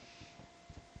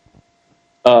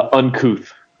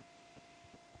 Uncouth.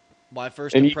 My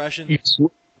first impression?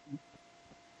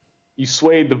 You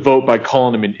swayed the vote by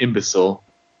calling him an imbecile.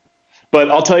 But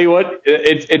I'll tell you what,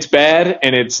 it's bad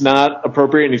and it's not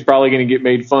appropriate and he's probably going to get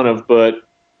made fun of, but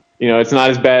it's not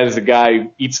as bad as a guy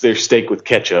who eats their steak with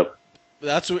ketchup.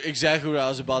 That's exactly what I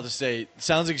was about to say. It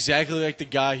sounds exactly like the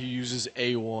guy who uses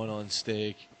A1 on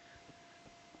steak.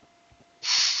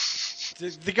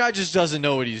 The guy just doesn't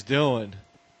know what he's doing.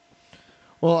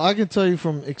 Well, I can tell you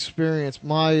from experience,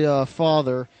 my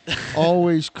father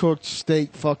always cooked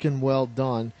steak fucking well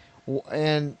done.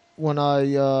 And when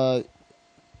I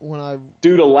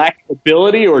due to lack of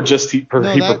ability or just he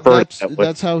preferred it that way?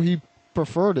 That's how he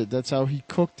preferred it. That's how he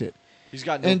cooked it. He's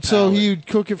got no and palate. So he'd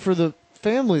cook it for the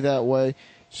family that way.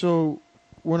 So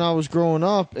when I was growing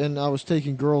up and I was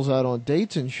taking girls out on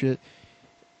dates and shit,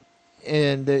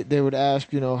 and they would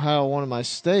ask, how I wanted my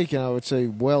steak, and I would say,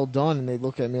 well done, and they'd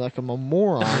look at me like I'm a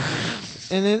moron.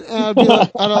 And then I'd be like,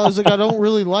 I was like, I don't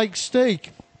really like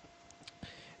steak.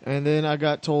 And then I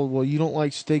got told, well, you don't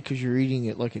like steak because you're eating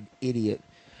it like an idiot.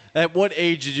 At what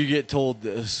age did you get told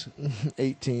this?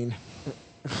 18.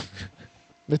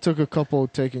 It took a couple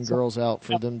of taking girls out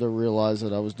for them to realize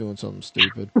that I was doing something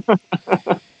stupid.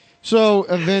 So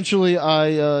eventually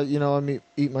I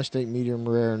eat my steak medium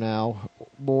rare now,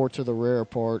 more to the rare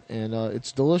part, and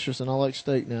it's delicious, and I like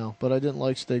steak now, but I didn't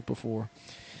like steak before.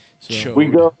 So we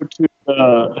go to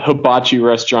a hibachi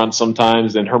restaurant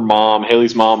sometimes, and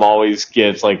Haley's mom always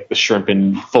gets like the shrimp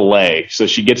and fillet. So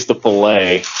she gets the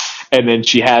fillet, and then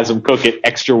she has them cook it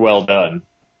extra well done.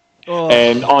 Oh.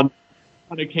 And on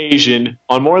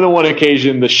more than one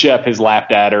occasion, the chef has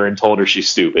laughed at her and told her she's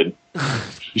stupid.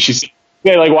 She's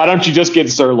like, why don't you just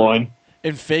get sirloin?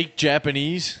 In fake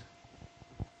Japanese?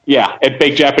 Yeah, and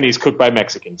fake Japanese cooked by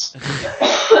Mexicans.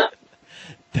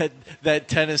 That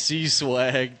Tennessee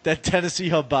swag, that Tennessee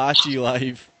hibachi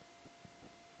life.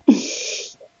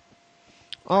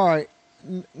 All right,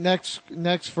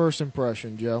 next first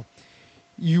impression, Joe.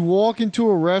 You walk into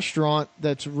a restaurant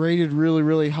that's rated really,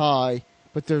 really high,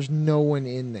 but there's no one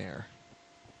in there.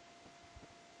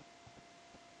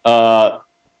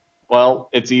 Well,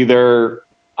 it's either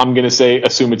I'm going to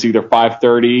assume it's either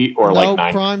 5:30 or like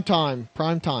 9. Prime time.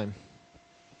 Prime time.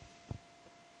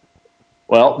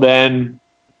 Well, then,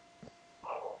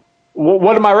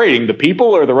 what am I rating? The people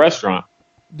or the restaurant?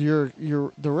 The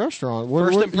restaurant.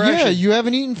 First impression. Yeah, you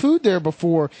haven't eaten food there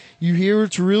before. You hear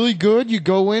it's really good. You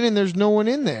go in and there's no one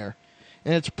in there,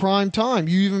 and it's prime time.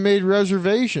 You even made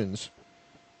reservations.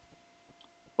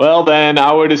 Well, then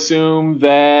I would assume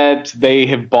that they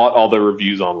have bought all the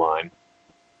reviews online.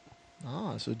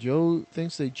 Ah, so Joe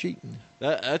thinks they cheating.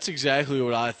 That's exactly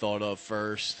what I thought of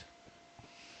first.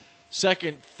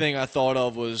 Second thing I thought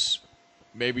of was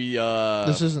maybe.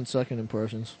 This isn't second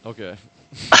impressions. Okay.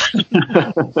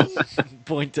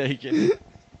 Point taken.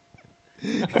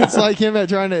 It's like him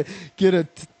trying to get a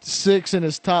 6 in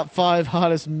his top 5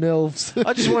 hottest MILFs.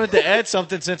 I just wanted to add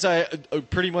something since I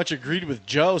pretty much agreed with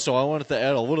Joe, so I wanted to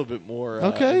add a little bit more.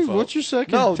 Okay, info. what's your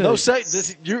second? No, take?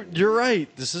 You're right.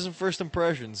 This isn't first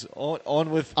impressions.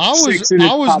 On with. I was 6 in his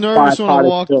top nervous 5 when I hottest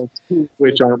walked. MILFs, 2 of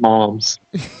which aren't moms.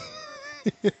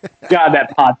 God,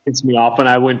 that pod pissed me off when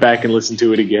I went back and listened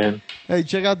to it again. Hey,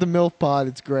 check out the MILF pod.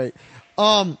 It's great.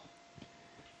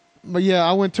 But yeah,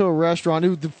 I went to a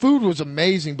restaurant. The food was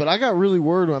amazing, but I got really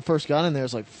worried when I first got in there.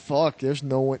 It's like, fuck, there's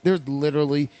no one. There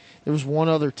was one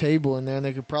other table in there, and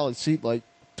they could probably seat like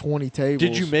 20 tables.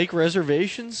 Did you make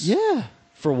reservations? Yeah.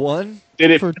 For one?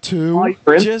 Did it For 2.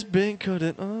 Just been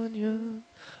cutting onion.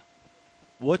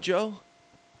 What, Joe?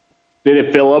 Did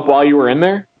it fill up while you were in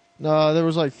there? No, there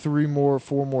was like 4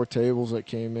 more tables that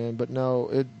came in, but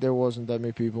no, there wasn't that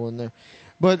many people in there.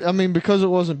 But, I mean, because it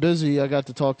wasn't busy, I got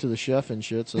to talk to the chef and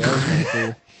shit, so that was kind of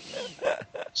cool.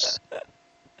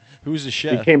 Who's the He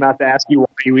chef? came out to ask you why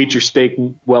you eat your steak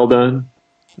well done.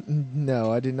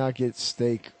 No, I did not get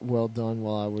steak well done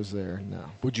while I was there, no.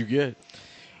 What'd you get?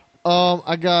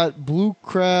 I got blue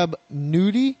crab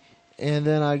nudie, and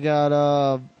then I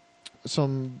got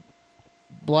some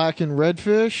black and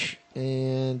redfish,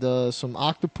 and some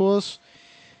octopus,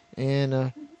 and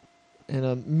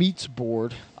a meats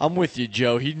board. I'm with you,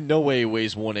 Joe. No way he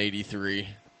weighs 183.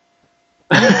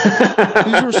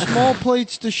 These were small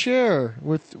plates to share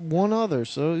with one other,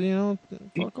 so,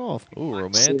 fuck off. Ooh,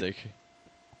 romantic.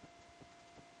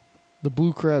 The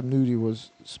blue crab nudie was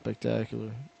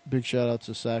spectacular. Big shout out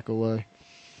to Sac-O-Lay.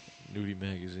 Nudie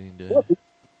Magazine Day.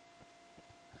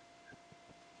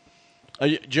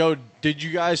 Joe, did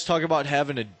you guys talk about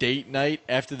having a date night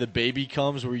after the baby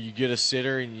comes where you get a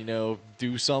sitter and,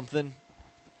 do something?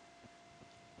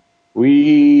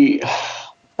 We...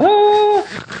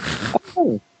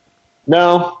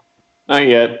 No, not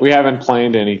yet. We haven't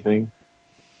planned anything.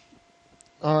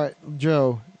 All right,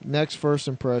 Joe, next first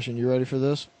impression. You ready for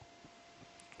this?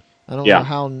 I don't Yeah. know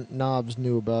how Knobs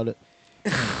knew about it.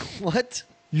 What?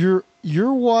 Your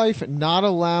wife not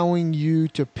allowing you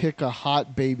to pick a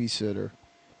hot babysitter.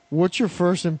 What's your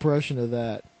first impression of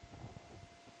that?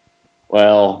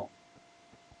 Well,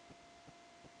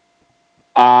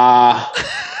 I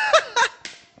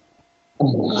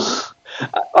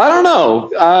don't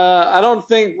know. I don't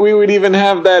think we would even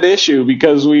have that issue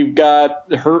because we've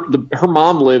got her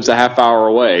mom lives a half hour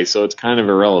away, so it's kind of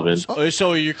irrelevant.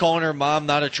 So you're calling her mom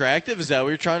not attractive? Is that what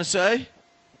you're trying to say?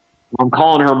 I'm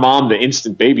calling her mom the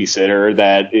instant babysitter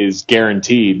that is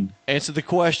guaranteed. Answer the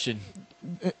question.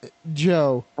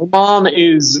 Joe. Her mom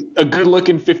is a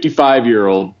good-looking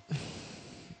 55-year-old.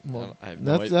 Well, I have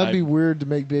no that'd be weird to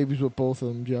make babies with both of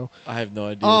them, Joe. I have no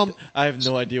idea. I have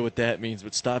no idea what that means.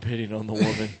 But stop hitting on the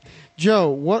woman. Joe,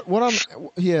 what I'm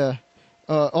yeah,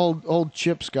 old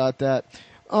Chip's got that.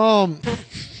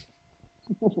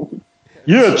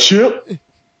 Yeah, Chip.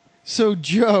 So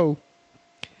Joe,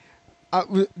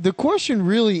 the question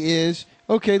really is,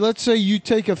 okay, let's say you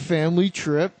take a family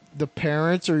trip, the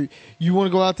parents, or you want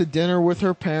to go out to dinner with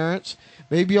her parents.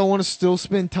 Maybe I want to still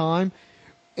spend time.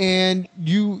 And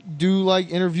you do like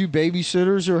interview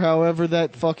babysitters or however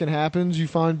that fucking happens. You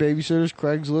find babysitters,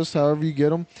 Craigslist, however you get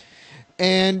them.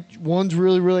 And one's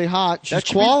really, really hot. She's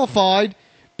qualified,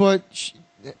 but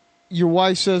your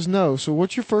wife says no. So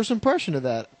what's your first impression of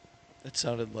that? That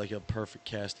sounded like a perfect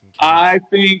casting case. I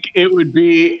think it would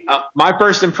be my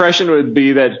first impression would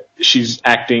be that she's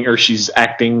acting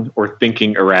or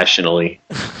thinking irrationally,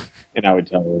 and I would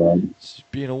tell her that. She's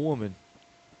being a woman.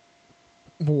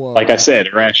 Whoa. Like I said,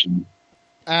 irrational.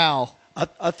 Al.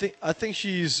 I think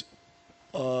she's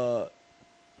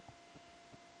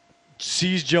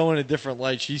sees Joe in a different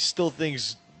light. She still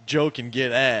thinks Joe can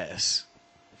get ass.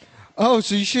 Oh,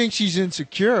 so you think she's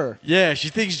insecure? Yeah, she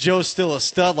thinks Joe's still a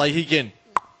stud. Like he can.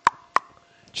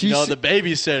 The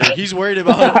babysitter. He's worried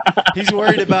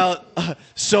about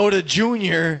Soda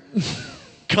Jr.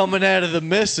 coming out of the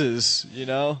missus.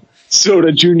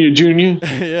 Soda Junior.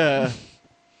 Yeah.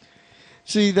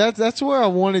 See, that's where I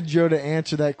wanted Joe to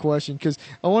answer that question, because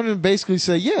I wanted him to basically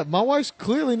say, yeah, my wife's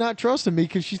clearly not trusting me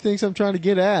because she thinks I'm trying to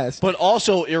get ass. But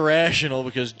also irrational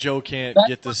because Joe can't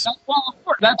get this.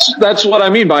 That's what I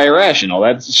mean by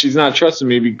irrational. She's not trusting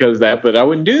me because that, but I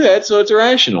wouldn't do that, so it's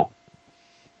irrational.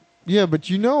 Yeah, but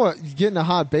getting a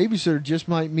hot babysitter just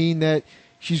might mean that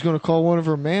she's going to call one of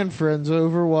her man friends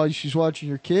over while she's watching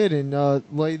your kid and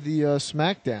lay the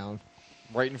smack down.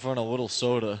 Right in front of little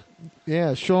Soda.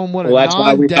 Yeah, show him what Well, a that's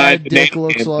why we hide non-dad the dick name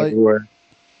looks cams like. everywhere.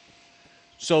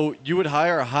 So you would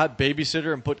hire a hot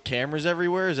babysitter and put cameras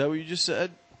everywhere? Is that what you just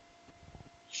said?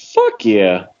 Fuck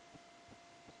yeah.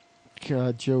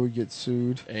 God, Joe would get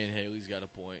sued. And Haley's got a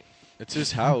point. It's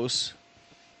his house.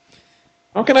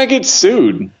 How can I get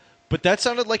sued? But that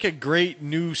sounded like a great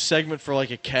new segment for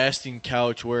like a casting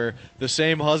couch where the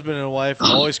same husband and wife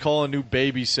always call a new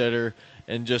babysitter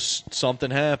and just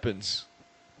something happens.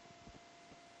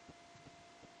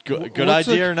 Good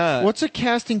idea or not? What's a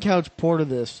casting couch port of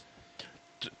this?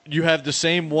 You have the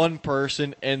same one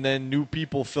person and then new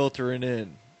people filtering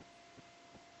in.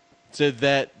 So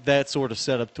that sort of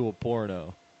setup to a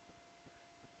porno.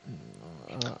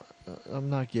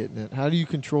 I'm not getting it. How do you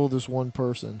control this one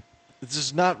person? This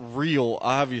is not real,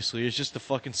 obviously. It's just the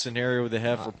fucking scenario they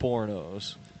have for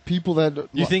pornos. People that...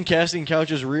 You think casting couch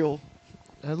is real?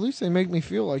 At least they make me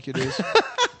feel like it is.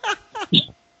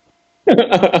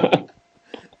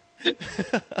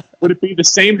 Would it be the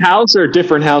same house or a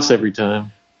different house every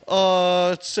time?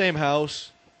 Same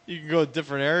house. You can go to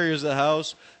different areas of the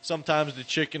house. Sometimes the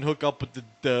chick can hook up with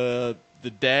the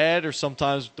dad, or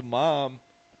sometimes with the mom.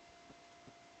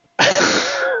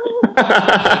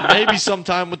 And maybe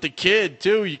sometime with the kid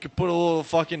too. You could put a little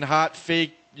fucking hot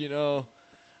fake.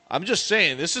 I'm just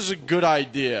saying this is a good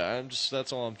idea.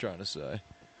 That's all I'm trying to say.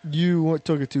 You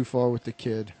took it too far with the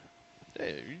kid.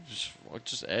 Hey, you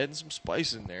just adding some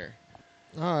spice in there.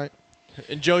 All right.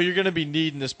 And Joe, you're gonna be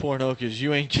needing this porno because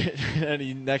you ain't getting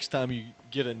any next time you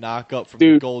get a knock up from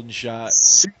the golden shot.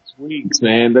 6 weeks,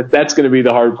 man. That's going to be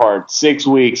the hard part. 6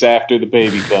 weeks after the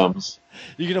baby comes.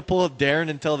 You gonna pull up Darren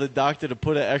and tell the doctor to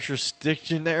put an extra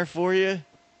stitch in there for you?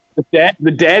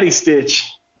 The daddy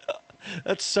stitch.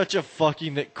 That's such a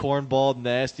fucking cornball,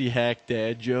 nasty hack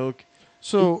dad joke.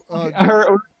 So I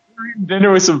heard eating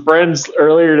dinner with some friends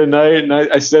earlier tonight, and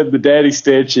I said the daddy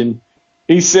stitch, and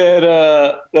he said,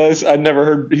 I never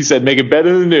heard. He said, make it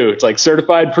better than new. It's like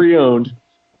certified pre-owned.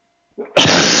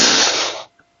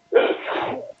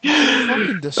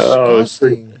 fucking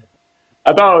disgusting.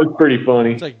 I thought it was pretty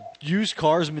funny. It's like used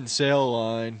carsman sale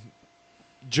line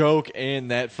joke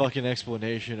and that fucking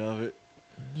explanation of it.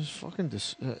 Just fucking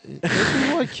this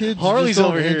is why kids Harley's just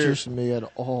don't over here. interest me at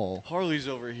all. Harley's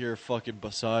over here fucking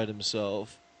beside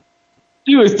himself.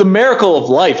 Dude, it's the miracle of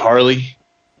life, Harley.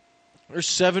 There's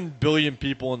 7 billion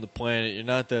people on the planet. You're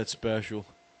not that special.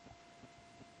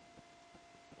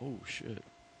 Oh shit.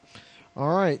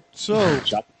 All right, so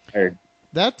Tired.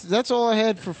 that's all I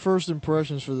had for first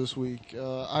impressions for this week.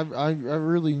 I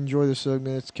really enjoy this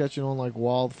segment. It's catching on like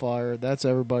wildfire. That's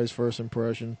everybody's first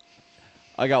impression.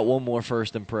 I got one more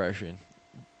first impression.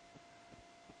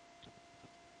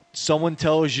 Someone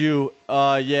tells you,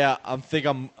 yeah, I'm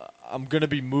gonna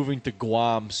be moving to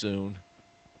Guam soon.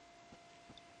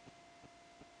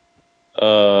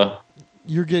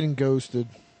 You're getting ghosted.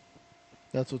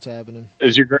 That's what's happening.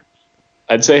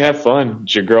 I'd say have fun.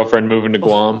 Is your girlfriend moving to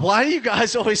Guam? Why do you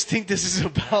guys always think this is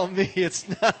about me? It's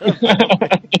not.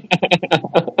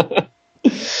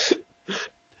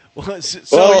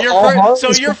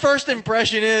 Your first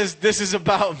impression is this is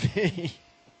about me.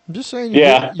 I'm just saying.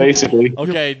 Basically.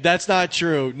 Okay, that's not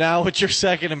true. Now what's your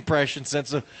second impression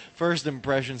since the first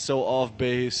impression's so off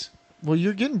base? Well,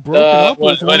 you're getting broken up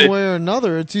with one way or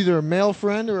another. It's either a male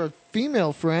friend or a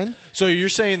female friend. So you're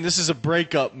saying this is a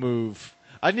breakup move.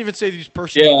 I didn't even say these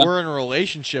persons were in a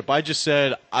relationship. I just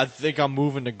said, I think I'm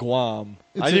moving to Guam.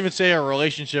 I didn't even say a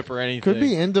relationship or anything. Could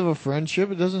be end of a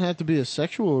friendship. It doesn't have to be a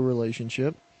sexual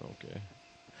relationship. Okay.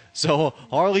 So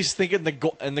Harley's thinking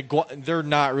they're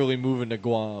not really moving to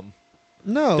Guam.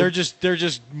 No, they're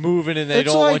just moving and they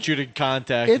don't want you to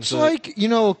contact them. It's like,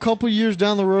 a couple years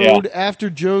down the road after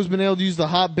Joe's been able to use the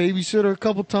hot babysitter a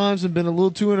couple times and been a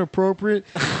little too inappropriate.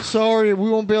 Sorry, we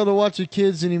won't be able to watch the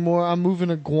kids anymore. I'm moving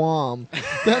to Guam.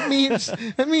 That means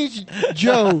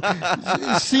Joe,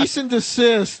 cease and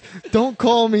desist. Don't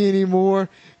call me anymore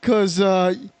because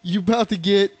you about to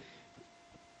get.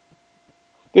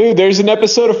 Dude, there's an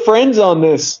episode of Friends on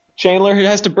this. Chandler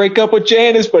has to break up with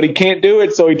Janice, but he can't do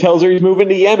it, so he tells her he's moving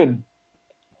to Yemen.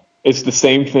 It's the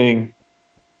same thing.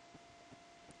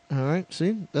 All right,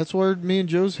 see, that's where me and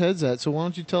Joe's head's at. So why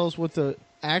don't you tell us what the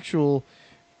actual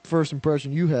first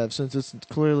impression you have, since it's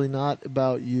clearly not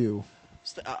about you.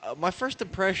 My first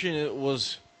impression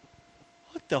was,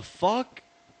 what the fuck?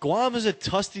 Guam is a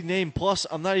tusty name. Plus,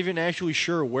 I'm not even actually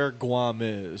sure where Guam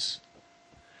is.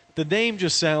 The name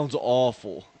just sounds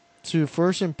awful. So your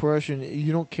first impression,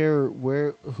 you don't care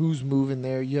who's moving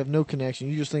there. You have no connection.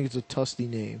 You just think it's a tusty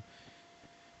name.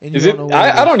 And is it?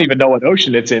 I don't even know what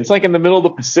ocean it's in. It's like in the middle of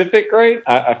the Pacific, right?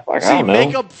 I don't know.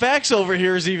 Make up facts over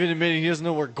here is even admitting he doesn't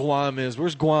know where Guam is.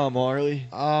 Where's Guam, Harley?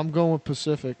 I'm going with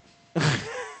Pacific.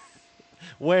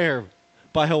 Where?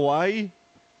 By Hawaii?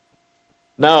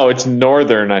 No, it's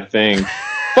northern, I think.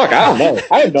 Fuck, I don't know.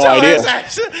 I have no idea.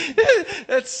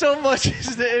 That's so much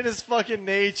in his fucking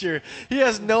nature. He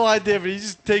has no idea, but he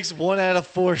just takes 1 out of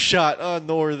 4 shot on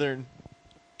northern.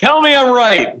 Tell me I'm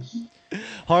right.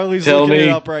 Harley's looking it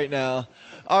up right now.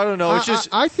 I don't know. It's just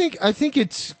I think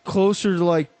it's closer to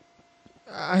like.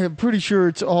 I'm pretty sure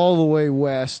it's all the way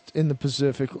west in the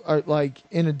Pacific, like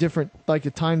in a different, like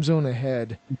a time zone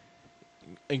ahead.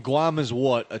 And Guam is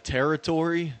what? A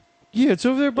territory? Yeah, it's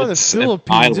over there by the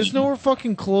Philippines. It's nowhere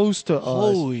fucking close to us.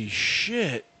 Holy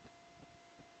shit.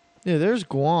 Yeah, there's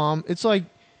Guam. It's like...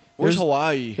 Where's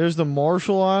Hawaii? There's the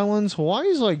Marshall Islands.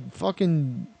 Hawaii's like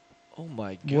fucking... Oh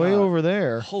my god. Way over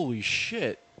there. Holy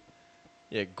shit.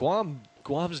 Yeah,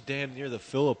 Guam's damn near the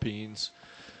Philippines.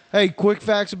 Hey, quick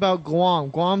facts about Guam.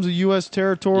 Guam's a U.S.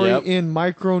 territory in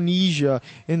Micronesia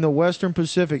in the Western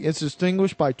Pacific. It's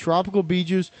distinguished by tropical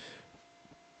beaches,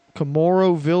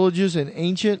 Chamorro villages, and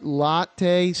ancient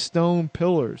latte stone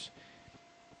pillars.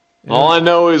 All I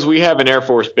know is we have an Air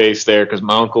Force base there because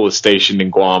my uncle was stationed in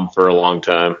Guam for a long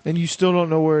time. And you still don't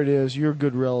know where it is. You're a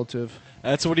good relative.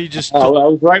 That's what he just... I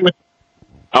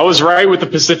was right with the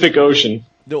Pacific Ocean.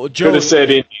 No, Could have said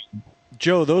Indian.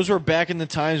 Joe, those were back in the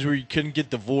times where you couldn't get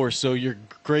divorced, so your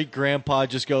great-grandpa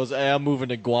just goes, hey, I'm moving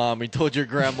to Guam. He told your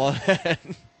grandma that.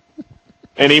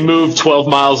 And he moved 12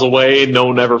 miles away and no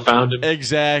one ever found him.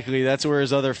 Exactly. That's where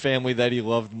his other family that he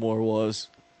loved more was.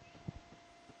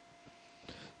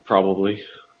 Probably.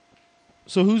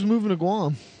 So who's moving to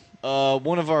Guam?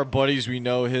 One of our buddies we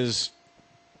know, his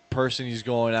person he's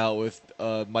going out with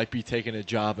might be taking a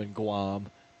job in Guam.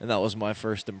 And that was my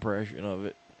first impression of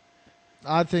it.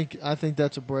 I think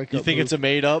that's a breakup. You think it's a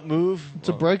made-up move? It's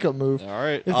a breakup move. All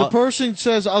right. If the person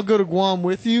says, I'll go to Guam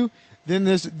with you, then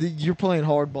you're playing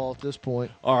hardball at this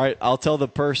point. All right. I'll tell the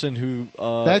person who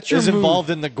that's is involved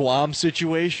in the Guam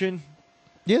situation.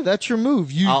 Yeah, that's your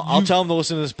move. I'll tell them to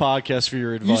listen to this podcast for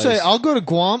your advice. You say, I'll go to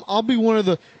Guam. I'll be one of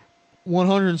the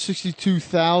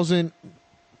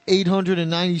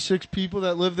 162,896 people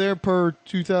that live there per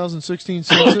 2016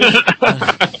 census.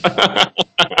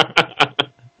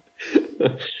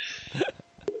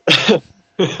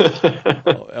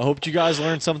 I hope you guys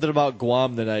learned something about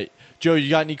Guam tonight. Joe,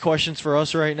 you got any questions for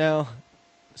us right now?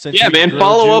 Yeah, man.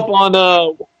 Follow up on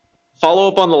the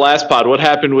last pod. What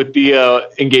happened with the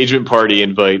engagement party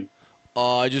invite?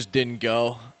 I just didn't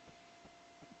go.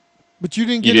 But you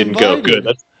didn't get invited. Go.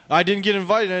 Good. I didn't get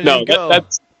invited. I didn't go.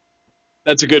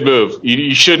 That's a good move.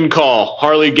 You shouldn't call.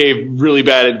 Harley gave really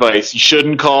bad advice. You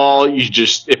shouldn't call.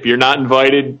 If you're not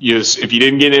invited, if you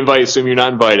didn't get an invite, assume you're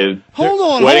not invited.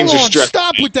 Hold on.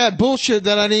 Stop with that bullshit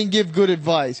that I didn't give good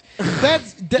advice. My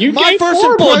first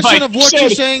impression of what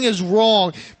you're saying is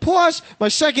wrong. Plus, my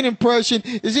second impression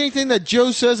is anything that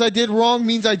Joe says I did wrong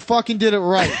means I fucking did it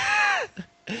right.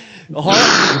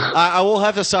 I will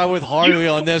have to side with Harley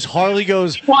on this. Harley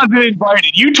goes, he wasn't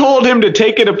invited. You told him to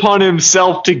take it upon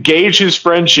himself to gauge his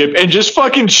friendship and just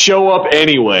fucking show up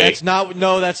anyway. That's not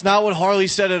what Harley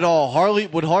said at all.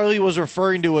 What Harley was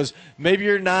referring to was, maybe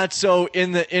you're not so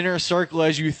in the inner circle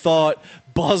as you thought.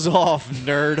 Buzz off,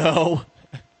 nerdo.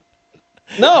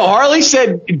 No, Harley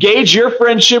said gauge your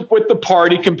friendship with the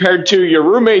party compared to your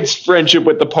roommate's friendship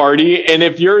with the party, and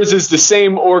if yours is the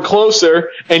same or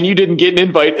closer and you didn't get an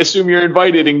invite, assume you're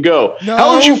invited and go.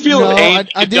 How would you feel if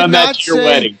Andy had done that to your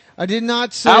wedding? I did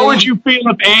not say... How would you feel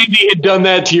if Andy had done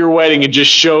that to your wedding and just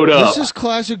showed up? This is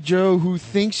classic Joe who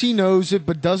thinks he knows it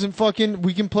but doesn't fucking...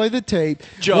 We can play the tape.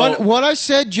 Joe. What I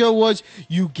said, Joe, was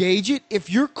you gauge it. If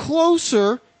you're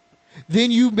closer...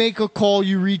 Then you make a call,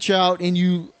 you reach out, and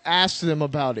you ask them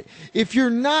about it. If you're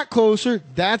not closer,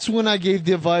 that's when I gave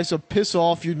the advice of piss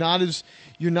off. You're not as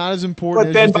important.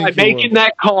 But then by making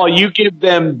that call, you give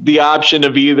them the option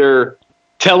of either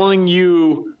telling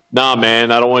you, "Nah,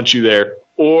 man, I don't want you there,"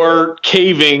 or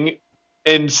caving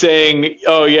and saying,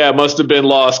 "Oh yeah, it must have been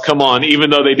lost. Come on,"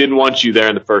 even though they didn't want you there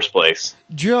in the first place.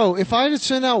 Joe, if I had to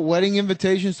send out wedding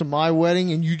invitations to my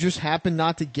wedding and you just happened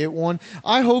not to get one,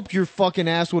 I hope your fucking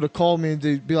ass would have called me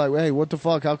and be like, "Hey, what the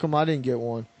fuck? How come I didn't get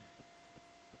one?"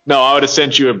 No, I would have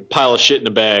sent you a pile of shit in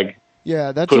a bag.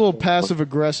 Yeah, that's a little passive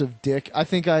aggressive, dick. I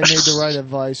think I made the right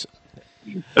advice.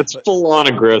 That's full on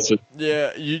aggressive.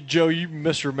 Yeah, Joe, you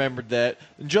misremembered that.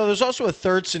 And Joe, there's also a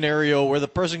third scenario where the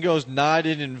person goes, "Nah, I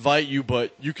didn't invite you,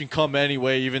 but you can come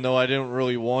anyway, even though I didn't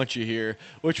really want you here,"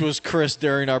 which was Chris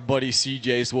during our buddy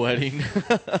CJ's wedding.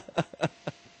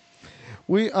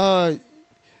 The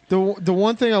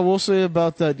one thing I will say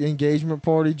about that engagement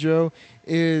party, Joe,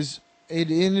 is it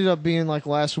ended up being like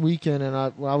last weekend,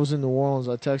 and when I was in New Orleans,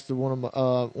 I texted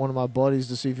one of my buddies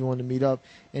to see if he wanted to meet up,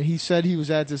 and he said he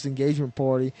was at this engagement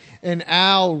party, and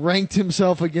Al ranked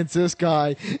himself against this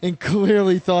guy and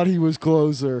clearly thought he was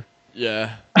closer.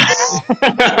 Yeah.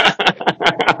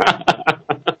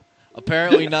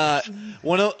 Apparently not.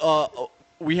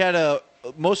 We had a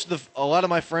lot of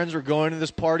my friends were going to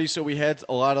this party, so we had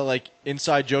a lot of like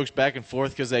inside jokes back and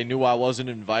forth because they knew I wasn't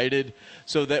invited.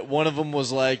 So that one of them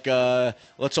was like,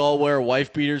 "Let's all wear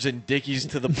wife beaters and dickies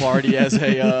to the party as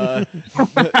a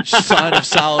sign of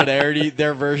solidarity."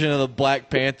 Their version of the Black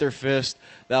Panther fist.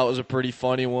 That was a pretty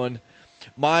funny one.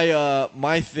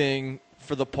 My thing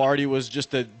for the party was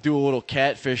just to do a little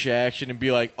catfish action and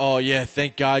be like, "Oh yeah,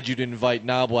 thank God you didn't invite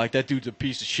Knobloch. That dude's a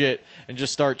piece of shit," and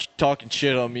just start talking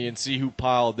shit on me and see who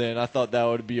piled in. I thought that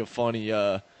would be a funny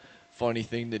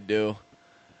thing to do.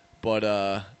 But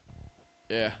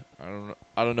yeah,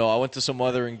 I don't know. I went to some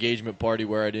other engagement party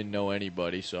where I didn't know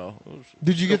anybody. So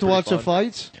did you get to watch the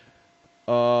fights?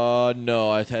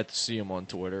 No, I had to see them on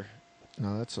Twitter.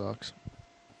 No, that sucks.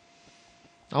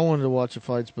 I wanted to watch the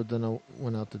fights, but then I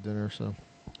went out to dinner. So,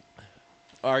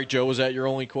 all right, Joe, was that your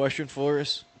only question for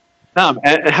us?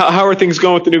 How are things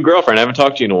going with the new girlfriend? I haven't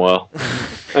talked to you in a while.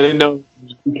 I didn't know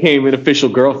you became an official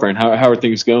girlfriend. How are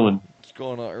things going? It's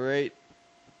going all right.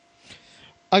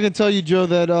 I can tell you, Joe,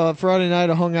 that Friday night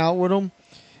I hung out with them,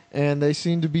 and they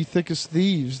seem to be thick as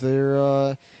thieves.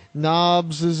 They're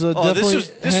Knobs is definitely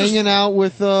hanging out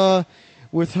with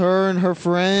her and her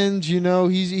friends. You know,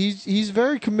 he's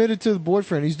very committed to the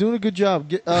boyfriend. He's doing a good job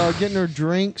getting her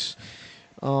drinks.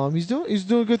 He's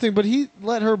doing a good thing, but he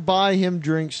let her buy him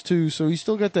drinks too, so he's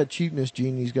still got that cheapness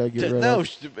gene he's got to get rid of. No,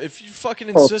 if you fucking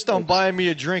insist on buying me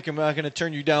a drink, I'm not going to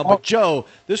turn you down. But Joe,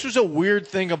 this was a weird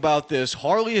thing about this.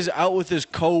 Harley is out with his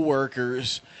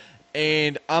coworkers,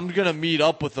 and I'm going to meet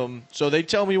up with them. So they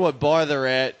tell me what bar they're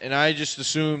at, and I just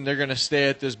assume they're going to stay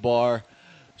at this bar.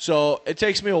 So it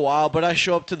takes me a while, but I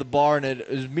show up to the bar, and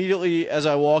immediately as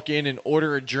I walk in and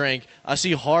order a drink, I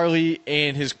see Harley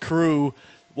and his crew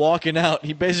walking out.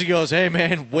 He basically goes, "Hey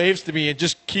man," waves to me and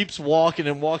just keeps walking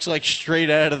and walks like straight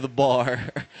out of the bar.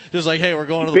 Just like, "Hey, we're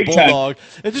going to the Bulldog."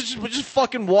 And just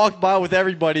fucking walked by with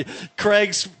everybody.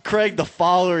 Craig, the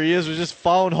follower he is, was just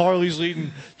following Harley's lead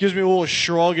and gives me a little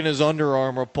shrug in his Under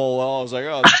Armour polo. I was like,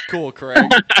 "Oh, that's cool, Craig."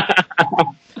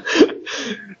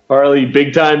 Harley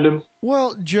big timed him.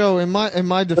 Well, Joe, in my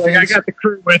defense, I got the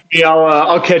crew with me.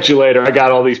 I'll catch you later. I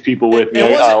got all these people with me.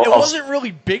 It wasn't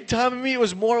really big time to me. It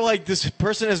was more like this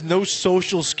person has no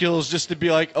social skills just to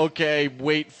be like, "Okay,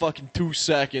 wait fucking 2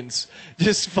 seconds."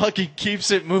 Just fucking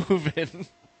keeps it moving.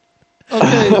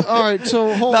 Okay, all right.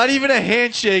 So not even a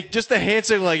handshake, just a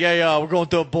handshake like, "Hey, we're going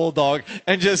to a Bulldog,"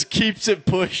 and just keeps it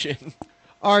pushing.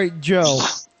 All right, Joe.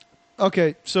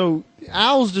 Okay, so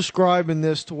Al's describing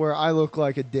this to where I look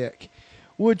like a dick,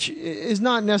 which is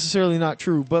not necessarily not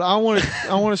true. But I want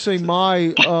to say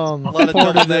my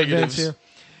part of the events here.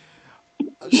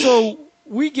 So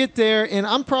we get there, and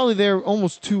I'm probably there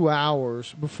almost 2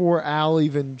 hours before Al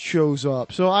even shows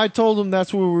up. So I told him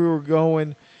that's where we were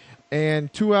going,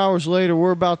 and 2 hours later we're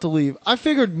about to leave. I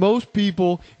figured most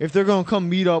people, if they're going to come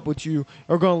meet up with you,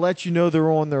 are going to let you know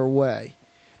they're on their way.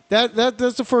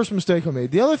 That's the first mistake I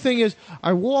made. The other thing is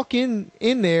I walk in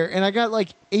there and I got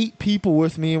like 8 people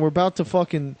with me and we're about to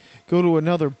fucking go to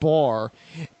another bar.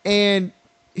 And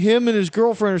him and his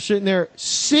girlfriend are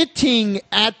sitting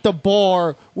at the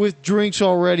bar with drinks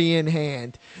already in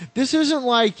hand. This isn't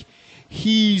like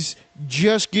he's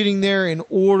just getting there and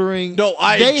ordering. No,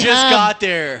 I got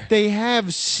there. They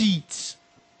have seats.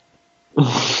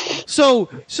 So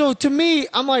to me,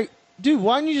 I'm like, dude,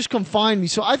 why didn't you just come find me?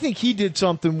 So I think he did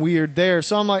something weird there.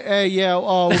 So I'm like, "Hey, yeah,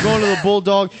 we're going to the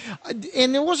Bulldog."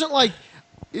 And it wasn't like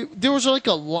there was like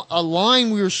a line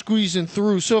we were squeezing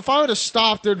through. So if I would have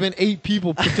stopped, there'd have been 8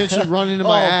 people potentially running into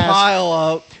my ass. Pile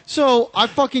up. So I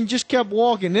fucking just kept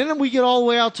walking. Then we get all the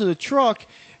way out to the truck,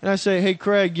 and I say, hey,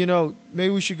 Craig, maybe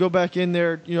we should go back in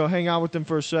there, hang out with them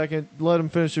for a second, let them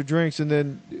finish their drinks, and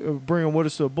then bring them with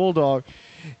us to the Bulldog.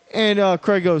 And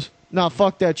Craig goes, nah,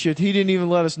 fuck that shit. He didn't even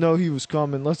let us know he was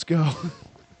coming. Let's go.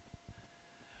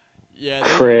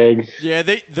 Yeah, Craig. Yeah,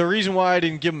 the reason why I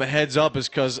didn't give them a heads up is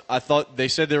because I thought they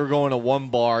said they were going to one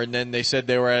bar, and then they said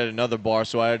they were at another bar,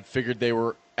 so I had figured they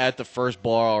were at the first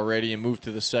bar already and moved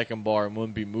to the second bar and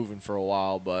wouldn't be moving for a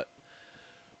while, but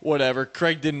whatever.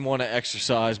 Craig didn't want to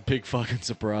exercise. Big fucking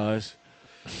surprise.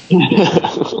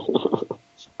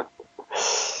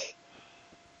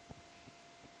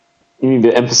 You need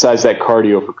to emphasize that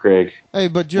cardio for Craig. Hey,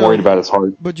 but Joe, worried about his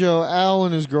heart. But Joe, Al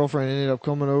and his girlfriend ended up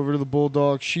coming over to the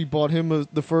Bulldog. She bought him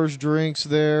the first drinks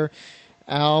there.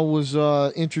 Al was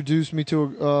introduced me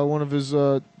to one of his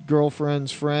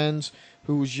girlfriend's friends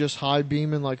who was just high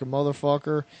beaming like a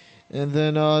motherfucker. And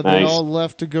then they all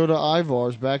left to go to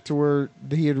Ivar's, back to where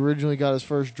he had originally got his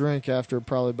first drink after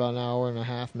probably about an hour and a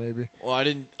half, maybe. Well, I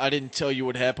didn't tell you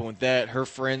what happened with that. Her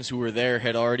friends who were there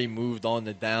had already moved on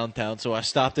to downtown, so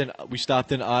we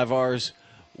stopped in Ivar's,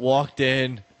 walked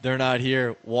in, they're not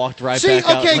here, walked right back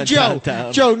out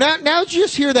downtown. Joe, now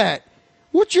just hear that.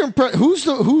 What's your impression?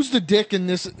 Who's the dick in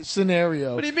this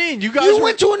scenario? What do you mean? You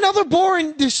went to another bar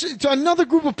and another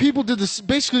group of people did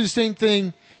basically the same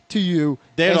thing to you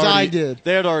I did.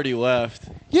 They had already left.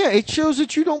 Yeah, it shows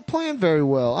that you don't plan very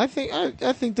well. I think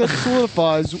that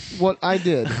solidifies what I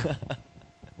did.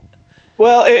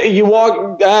 Well, you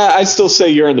walk. I still say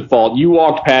you're in the fault. You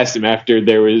walked past him after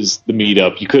there was the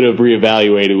meetup. You could have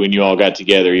reevaluated when you all got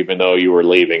together, even though you were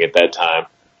leaving at that time.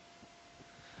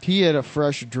 He had a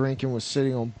fresh drink and was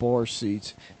sitting on bar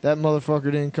seats. That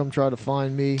motherfucker didn't come try to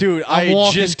find me. Dude, I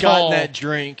had just gotten that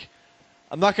drink.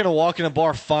 I'm not going to walk in a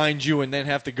bar, find you, and then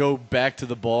have to go back to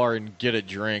the bar and get a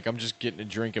drink. I'm just getting a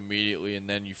drink immediately, and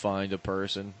then you find a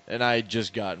person. And I had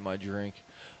just gotten my drink.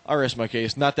 I rest my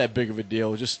case. Not that big of a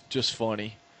deal. Just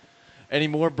funny. Any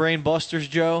more brain busters,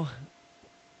 Joe?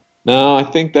 No, I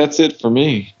think that's it for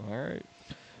me. All right.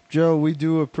 Joe, we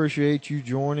do appreciate you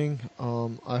joining.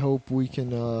 I hope we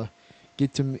can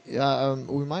get to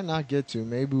we might not get to.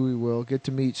 Maybe we will get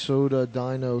to meet Soda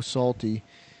Dino Salty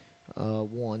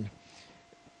 1.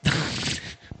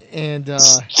 and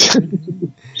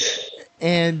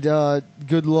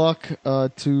good luck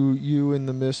to you and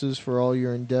the missus for all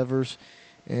your endeavors.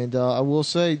 And I will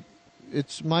say,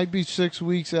 it might be 6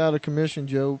 weeks out of commission,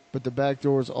 Joe, but the back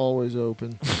door is always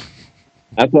open.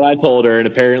 That's what I told her, and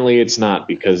apparently it's not,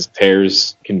 because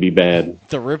tears can be bad.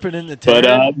 The ripping in the tear.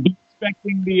 But be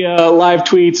expecting the live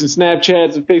tweets and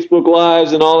Snapchats and Facebook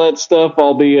Lives and all that stuff.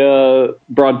 I'll be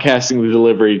broadcasting the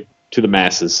delivery to the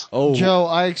masses. Oh, Joe,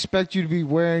 I expect you to be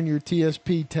wearing your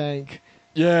TSP tank.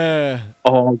 Yeah.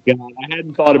 Oh, God. I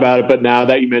hadn't thought about it, but now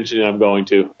that you mention it, I'm going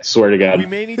to. I swear to God. We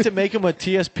may need to make him a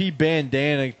TSP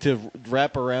bandana to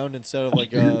wrap around instead of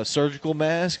like a surgical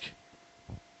mask.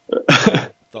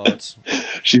 Thoughts?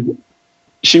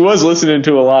 She was listening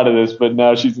to a lot of this, but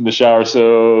now she's in the shower,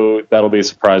 so that'll be a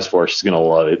surprise for her. She's going to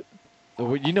love it.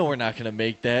 You know we're not going to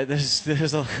make that.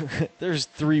 There's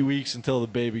 3 weeks until the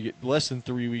baby, less than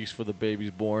 3 weeks for the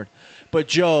baby's born. But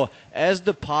Joe, as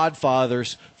the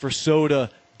Podfathers for Soda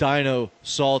Dino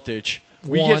Saltich,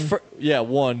 we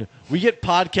get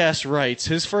podcast rights.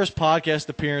 His first podcast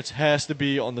appearance has to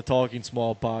be on the Talking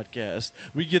Small podcast.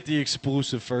 We get the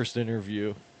exclusive first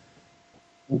interview.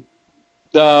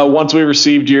 Once we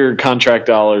received your contract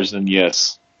dollars, then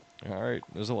yes. All right.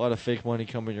 There's a lot of fake money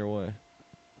coming your way.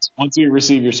 Once we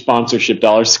receive your sponsorship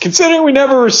dollars, considering we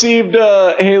never received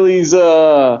Haley's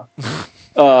tournament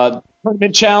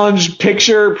challenge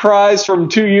picture prize from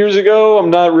 2 years ago, I'm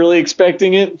not really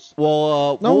expecting it.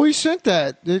 Well, we sent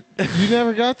that. You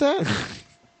never got that?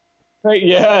 Right?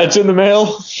 Yeah, it's in the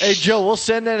mail. Hey Joe, we'll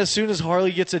send that as soon as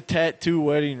Harley gets a tattoo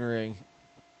wedding ring.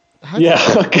 Yeah,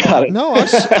 got it. No,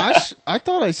 I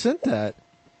thought I sent that.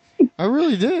 I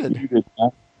really did. You did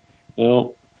not.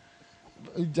 No.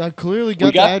 I clearly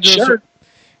got the address. The shirt.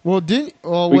 Well,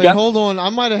 hold on. I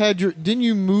might have had your. Didn't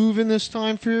you move in this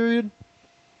time period?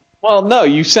 Well, no,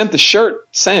 you sent the shirt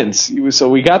since. So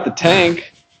we got the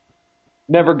tank.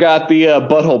 Never got the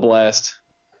butthole blast.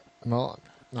 Well,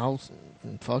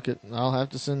 fuck it. I'll have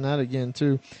to send that again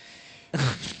too.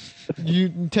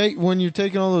 When you're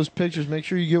taking all those pictures, make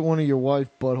sure you get one of your wife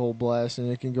butthole blasts,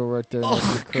 and it can go right there.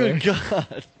 Oh, good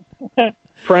God.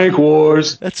 Prank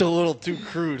wars. That's a little too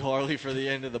crude, Harley, for the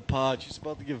end of the pod. She's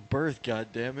about to give birth,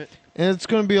 goddammit. And it's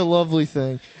going to be a lovely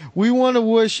thing. We want to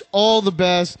wish all the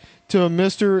best to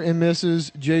Mr. and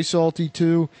Mrs. J Salty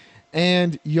 2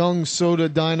 and young Soda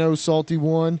Dino Salty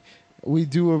 1. We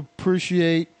do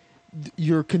appreciate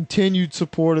your continued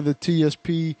support of the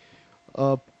TSP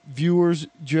viewers,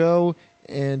 Joe,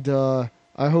 and I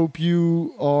hope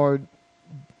you are,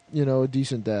 a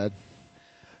decent dad.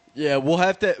 Yeah,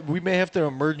 we may have to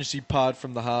emergency pod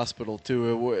from the hospital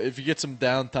too. If you get some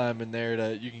downtime in there,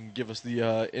 that you can give us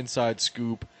the inside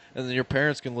scoop, and then your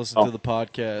parents can listen to the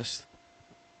podcast.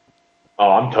 Oh,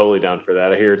 I'm totally down for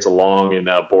that. I hear it's a long and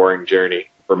boring journey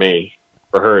for me.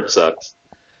 For her, it sucks.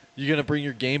 You gonna bring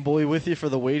your Game Boy with you for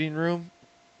the waiting room?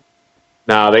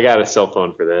 No, they got a cell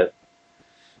phone for that.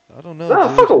 I don't know. No,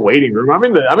 fuck a waiting room. I'm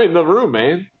in the room,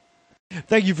 man.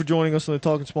 Thank you for joining us on the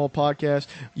Talking Small podcast.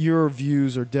 Your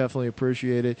views are definitely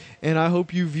appreciated, and I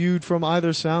hope you viewed from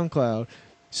either SoundCloud,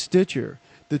 Stitcher,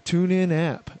 the TuneIn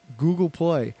app, Google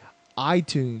Play,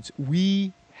 iTunes.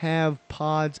 We have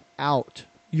pods out.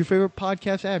 Your favorite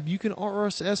podcast app, you can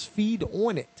RSS feed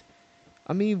on it.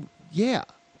 I mean, yeah,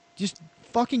 just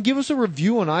fucking give us a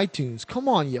review on iTunes. Come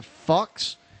on, you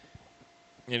fucks.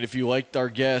 And if you liked our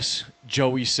guest,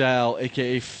 Joey Sal,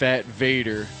 a.k.a. Fat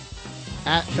Vader.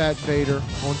 At Fat Vader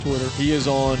on Twitter. He is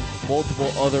on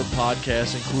multiple other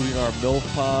podcasts, including our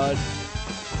MILF pod.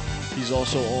 He's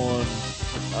also on,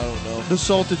 I don't know. The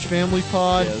Saltage Family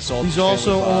Pod. Yeah, the Saltage He's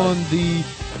also Family Pod. on the...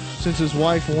 Since his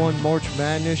wife won March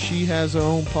Madness, she has her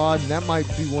own pod, and that might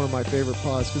be one of my favorite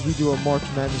pods because we do a March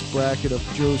Madness bracket of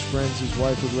Joe's friends his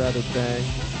wife would rather bang.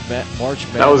 March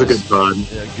Madness. That was a good pod.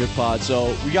 Yeah, good pod.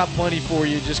 So we got plenty for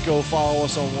you. Just go follow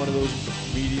us on one of those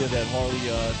media that Harley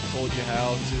told you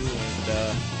how to,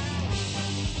 and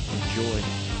enjoy.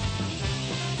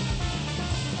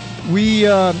 We,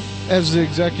 as the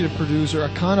executive producer, I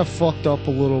kind of fucked up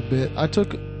a little bit. I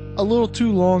took a little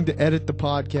too long to edit the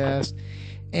podcast,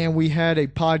 and we had a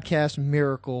podcast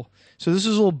miracle. So this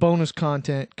is a little bonus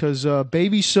content because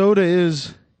Baby Soda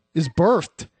is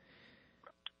birthed.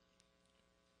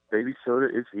 Baby Soda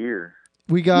is here.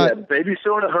 We got Baby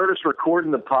Soda heard us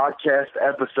recording the podcast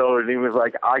episode, and he was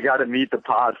like, I got to meet the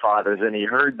Podfathers, and he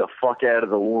heard the fuck out of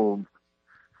the womb.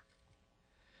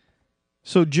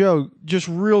 So, Joe, just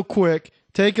real quick,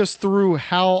 take us through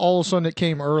how all of a sudden it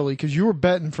came early because you were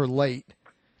betting for late.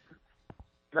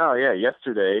 No, yeah,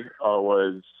 yesterday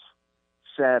was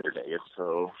Saturday.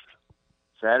 So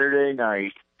Saturday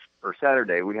night, or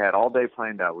Saturday, we had all day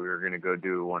planned out. We were going to go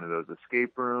do one of those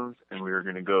escape rooms, and we were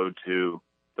going to go to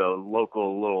the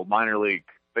local little minor league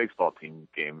baseball team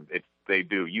game. They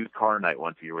do used car night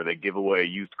once a year where they give away a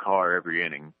used car every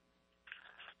inning.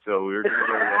 So we were going to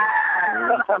go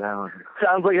there. Down.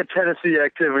 Sounds like a Tennessee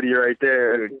activity right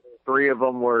there. 3 of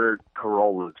them were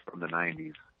Corollas from the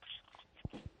 90s.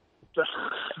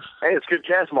 Hey, it's good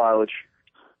gas mileage.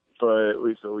 But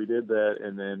we did that,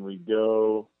 and then we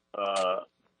go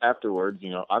afterwards.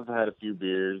 I've had a few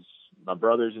beers. My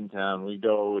brother's in town. We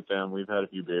go with them. We've had a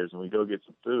few beers, and we go get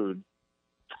some food.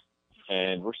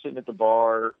 And we're sitting at the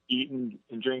bar eating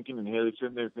and drinking, and Haley's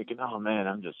sitting there thinking, "Oh man,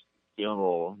 I'm just feeling a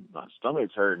little. My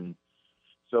stomach's hurting."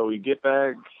 So we get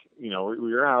back. We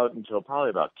were out until probably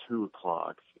about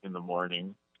 2:00 in the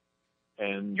morning.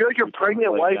 And you had your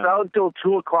pregnant wife out until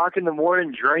 2:00 in the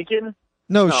morning drinking?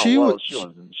 No, she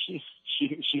wasn't.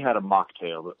 She had a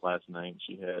mocktail last night.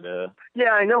 She had a.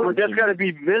 Yeah, I know, but that's got to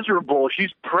be miserable.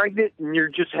 She's pregnant, and you're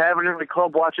just having her in the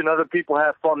club watching other people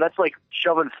have fun. That's like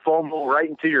shoving FOMO right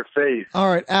into your face. All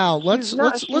right, Al. Let's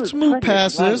move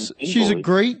past this. She's a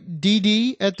great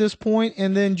DD at this point,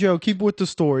 and then Joe, keep with the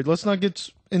story. Let's not get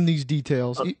in these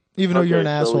details, even though you're an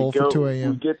asshole for 2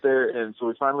 a.m. We get there, and so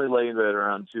we finally lay in bed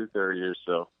around 2:30 or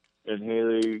so, and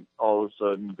Haley all of a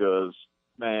sudden goes,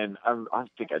 "Man, I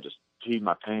think I just peed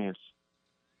my pants."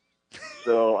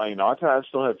 So I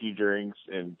still have a few drinks,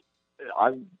 and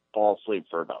I fall asleep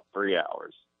for about 3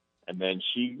 hours, and then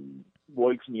she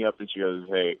wakes me up and she goes,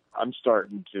 "Hey, I'm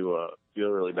starting to feel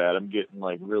really bad. I'm getting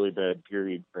like really bad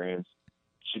period cramps."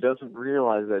 She doesn't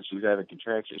realize that she's having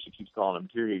contractions. She keeps calling them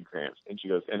period cramps, and she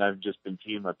goes, "And I've just been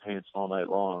peeing my pants all night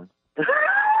long."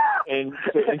 and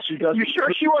she doesn't. You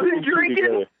sure she wasn't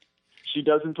drinking? She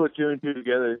doesn't put 2 and 2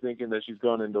 together, thinking that she's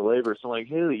going into labor. So I'm like,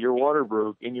 "Haley, your water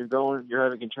broke, and you're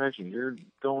having contractions. You're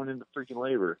going into freaking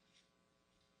labor."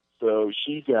 So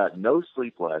she got no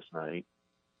sleep last night,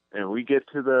 and we get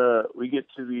to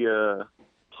the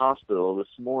hospital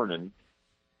this morning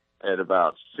at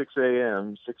about 6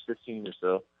 a.m., 6:15 or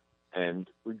so, and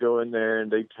we go in there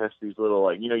and they test these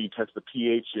little you test the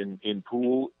pH in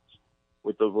pools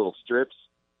with those little strips.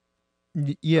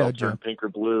 Yeah, turn pink or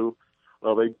blue.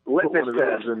 Well, they put one of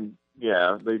those in.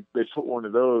 Yeah, they put one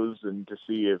of those in to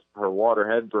see if her water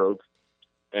had broke,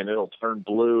 and it'll turn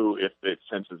blue if it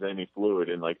senses any fluid.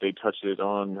 And they touch it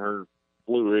on her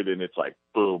fluid, and it's like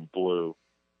boom, blue.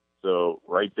 So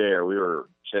right there, we were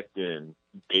checked in,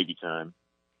 baby time.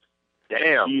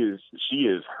 Damn. She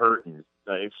is hurting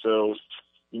Like, so,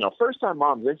 first-time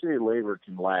moms, they say labor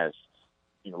can last.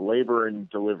 Labor and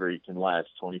delivery can last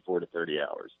 24 to 30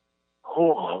 hours.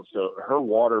 Oh, so her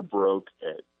water broke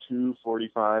at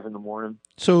 2:45 in the morning.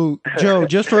 So Joe,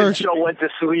 just for Joe went to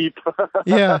sleep.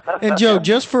 yeah, and Joe,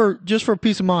 just for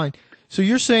peace of mind. So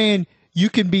you're saying you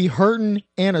can be hurting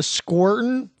and a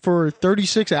squirting for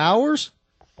 36 hours?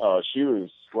 Oh, she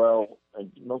was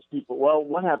most people. Well,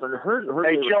 what happened? Her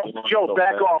Hey, Joe,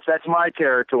 back off. That's my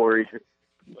territory.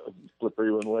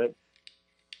 Slippery when wet.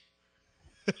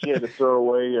 She had to throw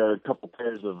away a couple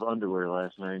pairs of underwear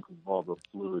last night because of all the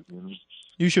fluids in them.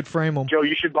 You should frame them. Joe,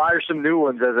 you should buy her some new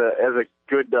ones as a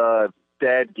good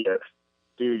dad gift.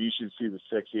 Dude, you should see the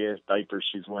sexy ass diaper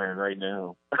she's wearing right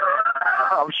now.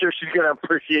 I'm sure she's gonna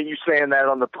appreciate you saying that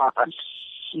on the pod.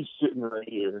 She's sitting right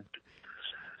here.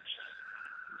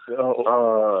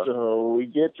 So we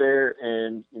get there,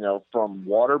 and from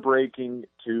water breaking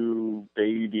to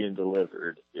baby being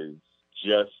delivered is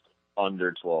just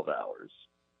under 12 hours.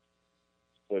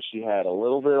 So she had a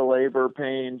little bit of labor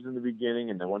pains in the beginning,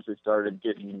 and then once they started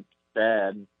getting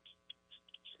bad,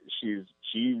 she's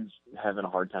having a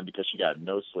hard time because she got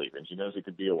no sleep, and she knows it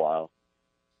could be a while,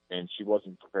 and she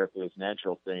wasn't prepared for this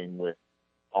natural thing with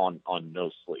on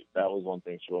no sleep. That was one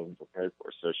thing she wasn't prepared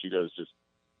for. So she goes, just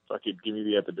fuck it, give me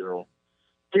the epidural.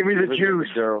 Give me the juice.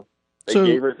 They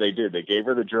gave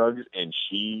her the drugs, and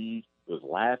she was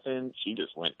laughing. She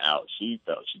just went out. She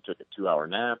took a 2-hour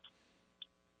nap.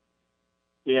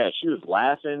 Yeah, she was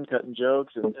laughing, cutting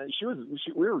jokes, and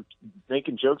we were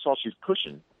making jokes while she was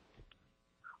pushing.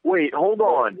 Wait, hold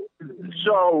on.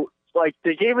 So,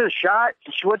 they gave her the shot,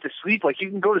 and she went to sleep. You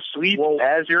can go to sleep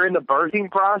as you're in the birthing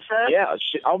process? Yeah,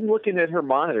 I'm looking at her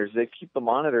monitors. They keep the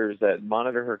monitors that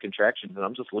monitor her contractions, and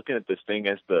I'm just looking at this thing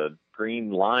as the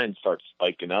green line starts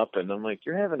spiking up, and I'm like,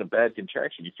 you're having a bad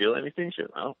contraction. You feel anything? She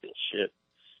goes, I don't feel shit.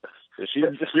 So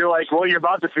you're like, well, you're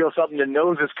about to feel something. The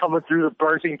nose is coming through the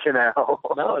birthing canal.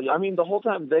 No, I mean, the whole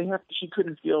time she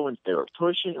couldn't feel when they were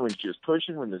pushing, when she was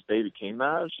pushing, when this baby came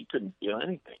out, she couldn't feel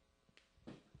anything.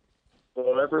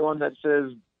 So everyone that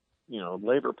says,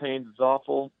 labor pains is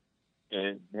awful,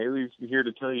 and Haley's here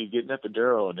to tell you get an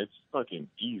epidural, and it's fucking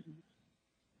easy.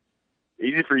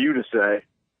 Easy for you to say.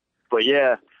 But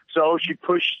yeah, so she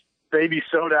pushed baby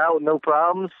Soda out with no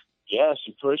problems? Yeah,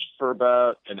 she pushed for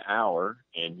about an hour,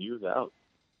 and he was out.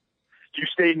 You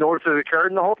stayed north of the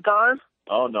curtain the whole time?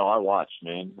 Oh, no, I watched,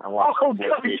 man. I watched. Oh, my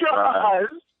God.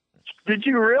 Did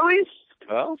you really?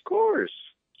 Well, of course.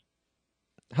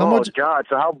 How much? God!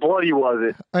 So how bloody was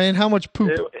it? And how much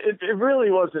poop? It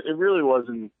really wasn't. It really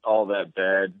wasn't all that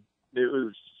bad. It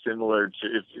was similar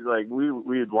to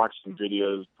we had watched some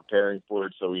videos preparing for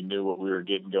it, so we knew what we were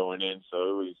getting going in. So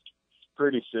it was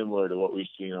pretty similar to what we've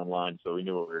seen online, so we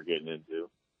knew what we were getting into.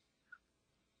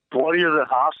 Bloodier than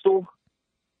Hostel?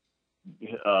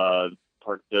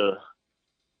 Part two.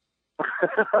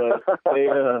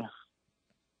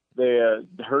 They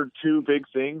heard two big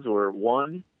things were,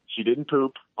 one, she didn't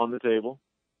poop on the table.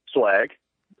 Swag.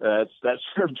 That's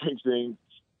her big thing.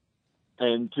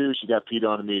 And two, she got peed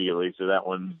on immediately, so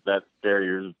that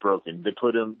barrier is broken. They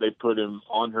put him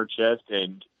on her chest,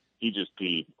 and he just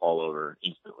peed all over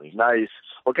instantly. Nice.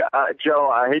 Okay, Joe,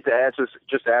 I hate to ask this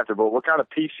just after, but what kind of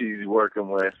piece is he working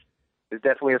with? Is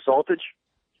definitely a saltage?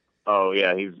 Oh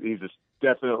yeah, he's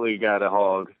definitely got a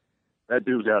hog. That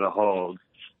dude got a hog.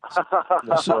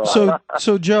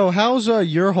 So Joe, how's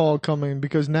your hog coming?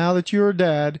 Because now that you're a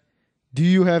dad, do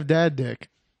you have dad dick?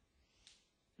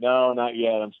 No, not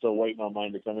yet. I'm still waiting on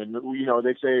mine to come in.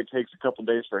 They say it takes a couple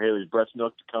days for Haley's breast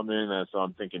milk to come in, so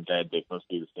I'm thinking dad dick must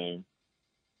be the same.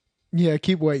 Yeah,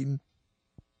 keep waiting.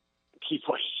 Keep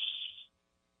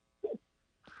waiting.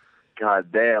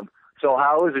 God damn. So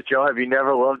how is it, Joe? Have you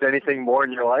never loved anything more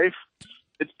in your life?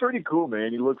 It's pretty cool,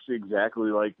 man. He looks exactly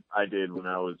like I did when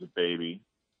I was a baby.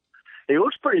 He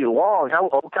looks pretty long.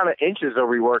 What kind of inches are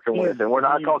we working with? And we're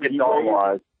not talking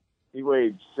dog-wise. He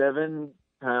weighed 7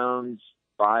 pounds,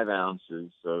 5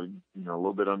 ounces, so, a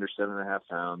little bit under 7.5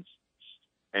 pounds.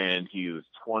 And he was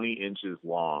 20 inches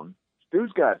long.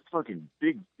 Dude's got fucking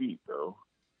big feet, though.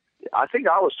 I think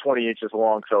I was 20 inches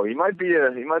long, so he might be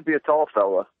a tall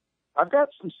fella. I've got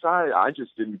some size. I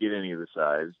just didn't get any of the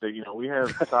size. But, we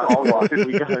have size.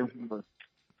 we got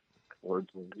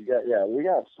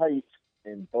height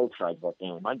in both sides of our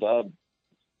family. My dad's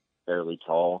fairly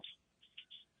tall.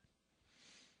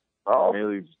 Oh,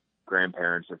 Haley's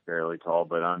grandparents are fairly tall,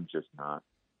 but I'm just not.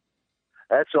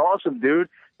 That's awesome, dude.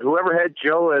 Whoever had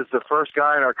Joe as the first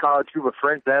guy in our college group of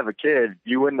friends to have a kid,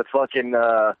 you win that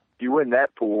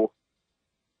pool.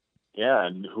 Yeah,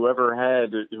 and whoever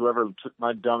took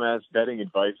my dumbass betting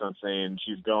advice on saying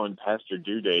she's going past her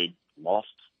due date lost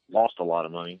a lot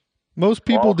of money. Most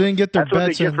people Well, didn't get their That's what they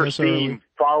bets get in for this Steam, early.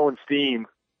 following Steam.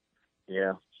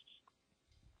 Yeah.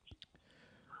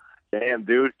 Damn,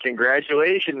 dude!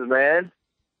 Congratulations, man.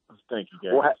 Thank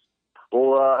you, guys.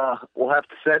 We'll have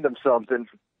to send them something.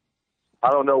 I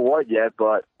don't know what yet,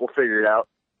 but we'll figure it out.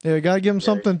 Yeah, we got to give him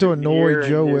something to he's annoy here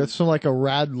Joe and with, his- something like a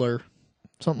Radler,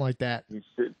 something like that. He's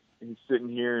sitting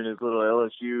here in his little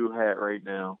LSU hat right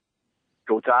now.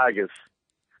 Go Tigers!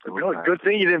 Go Really, Tigers. good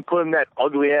thing you didn't put in that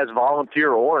ugly ass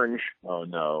volunteer orange. Oh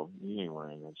no, he ain't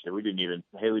wearing that shit. We didn't even.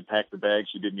 Haley packed the bag.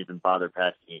 She didn't even bother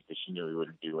packing it because she knew he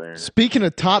wouldn't be wearing it. Speaking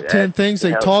of top Yeah, 10 things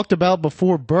they yeah. talked about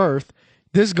before birth,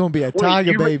 this is going to be a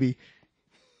tiger you- baby.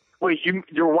 Wait,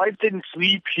 your wife didn't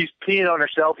sleep. She's peeing on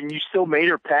herself, and you still made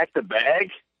her pack the bag?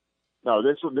 No,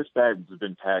 this bag has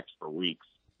been packed for weeks.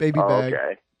 Baby Oh, bag.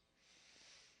 okay.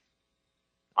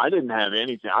 I didn't have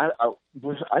anything.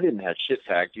 I didn't have shit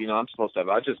packed. You know, I'm supposed to have.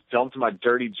 I just dumped my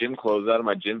dirty gym clothes out of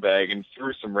my gym bag and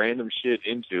threw some random shit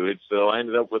into it. So I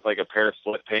ended up with like a pair of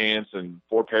sweatpants and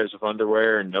 4 pairs of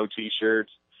underwear and no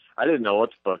t-shirts. I didn't know what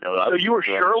the fuck I was. So you were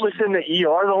shirtless in the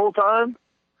ER the whole time?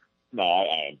 No,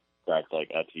 I cracked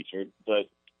like a t-shirt, but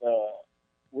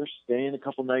we're staying a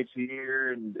couple nights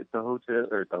here and at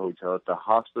the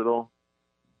hospital.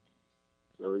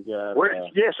 So we got.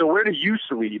 So where do you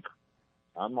sleep?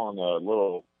 I'm on a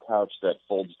little couch that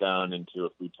folds down into a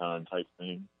futon type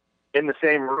thing. In the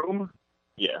same room?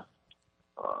 Yeah.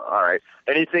 All right.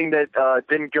 Anything that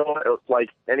didn't go, like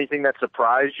anything that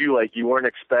surprised you, like you weren't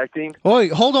expecting? Oh,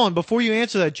 wait, hold on. Before you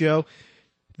answer that, Joe,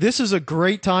 this is a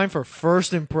great time for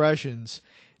first impressions.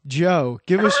 Joe,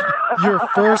 give us your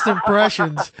first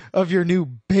impressions of your new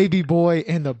baby boy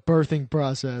and the birthing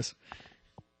process.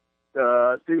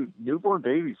 Dude, newborn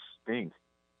babies stink.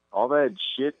 All that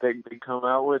shit that they come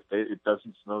out with, it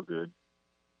doesn't smell good.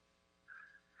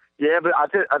 Yeah, but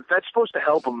that's supposed to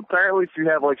help them. Apparently, if you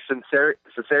have like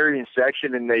cesarean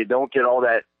section and they don't get all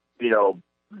that,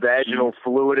 vaginal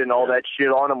fluid and all that shit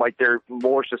on them, like they're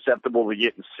more susceptible to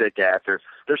getting sick after.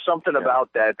 There's something about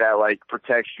that like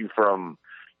protects you from,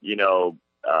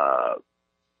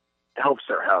 helps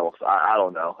their health. I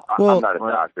don't know. Well, I'm not a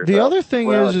doctor. The so. other thing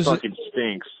Well, is it fucking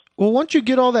stinks. well, once you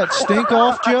get all that stink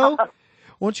off, Joe,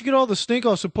 once you get all the stink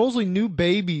off, supposedly new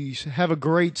babies have a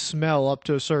great smell up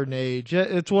to a certain age.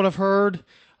 It's what I've heard.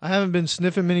 I haven't been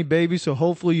sniffing many babies, so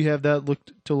hopefully you have that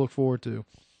to look forward to.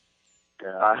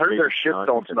 I heard their shits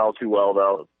don't smell too well,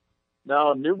 though.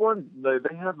 No, newborn,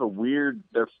 they have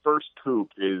their first poop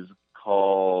is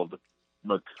called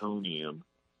meconium,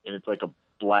 and it's like a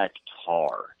black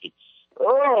tar.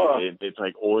 It's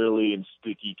like oily and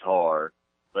sticky tar.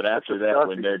 But after that,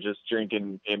 when they're just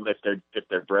drinking, and if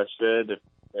they're breastfed,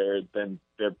 then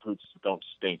their poops don't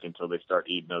stink until they start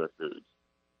eating other foods.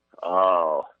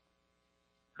 Oh.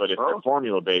 But if they're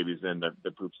formula babies, then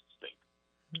the poops stink.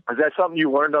 Is that something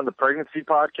you learned on the pregnancy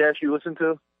podcast you listened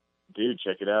to? Dude,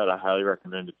 check it out. I highly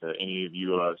recommend it to any of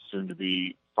you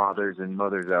soon-to-be fathers and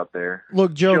mothers out there.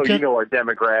 Look, Joe, you know our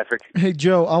demographic. Hey,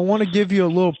 Joe, I want to give you a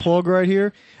little plug right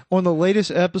here. On the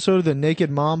latest episode of the Naked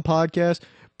Mom podcast,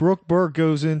 Brooke Burke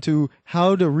goes into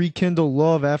how to rekindle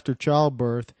love after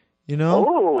childbirth. How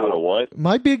to what?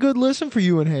 Might be a good listen for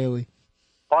you and Haley.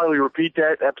 Finally, repeat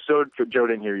that episode. Joe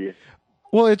didn't hear you.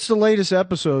 Well, it's the latest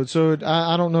episode, so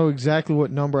I don't know exactly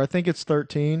what number. I think it's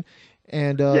 13.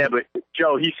 And yeah, but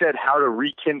Joe, he said how to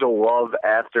rekindle love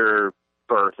after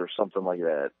birth or something like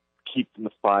that. Keeping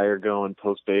the fire going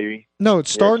post-baby? No, it's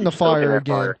starting the fire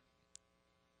again.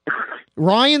 Fire.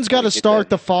 Ryan's got to start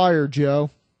the fire, Joe.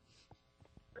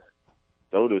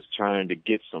 Soda's trying to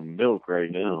get some milk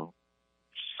right now.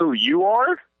 So you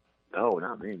are? No,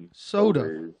 not me.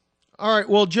 Soda. All right,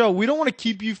 well, Joe, we don't want to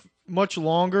keep you much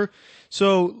longer.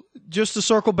 So just to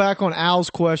circle back on Al's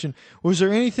question, was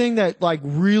there anything that like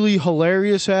really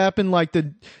hilarious happened? Like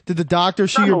did the doctor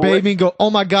see your baby and go, oh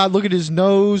my God, look at his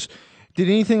nose? Did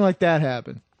anything like that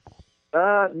happen?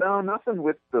 No, nothing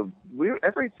with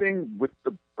everything with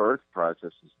the birth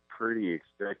process is pretty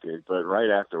expected, but right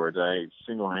afterwards I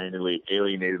single-handedly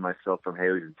alienated myself from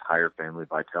Haley's entire family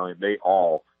by telling they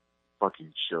all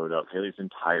fucking showed up. Haley's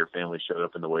entire family showed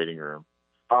up in the waiting room.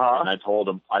 And I told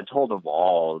them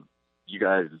all, you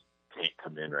guys can't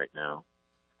come in right now.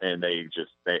 And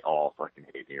they all fucking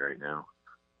hate me right now.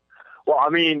 Well, I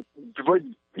mean,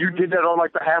 you did that on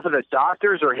like behalf of the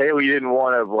doctors, or Haley didn't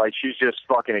want to, like, she's just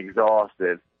fucking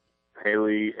exhausted.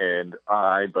 Haley and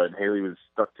I, but Haley was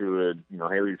stuck to it.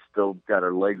 Haley's still got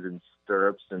her legs in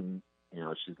stirrups, and,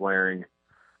 she's wearing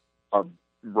a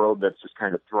robe that's just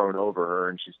kind of thrown over her,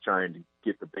 and she's trying to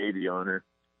get the baby on her.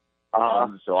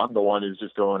 So I'm the one who's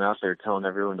just going out there telling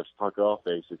everyone to fuck off,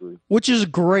 basically. Which is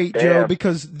great, Joe,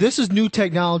 because this is new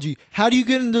technology. How do you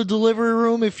get in the delivery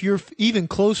room if you're even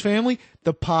close family?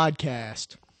 The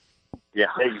podcast. Yeah,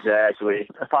 exactly.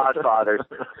 Podfathers.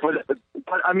 But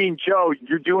I mean, Joe,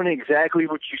 you're doing exactly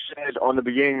what you said on the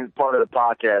beginning part of the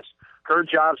podcast. Her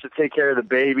job's to take care of the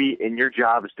baby, and your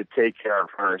job is to take care of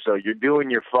her. So you're doing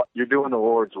the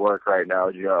Lord's work right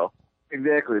now, Joe.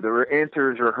 Exactly. The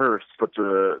answer is rehearsed, but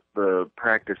the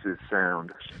practice is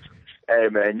sound. Hey,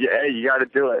 man, you got to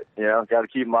do it. You know, got to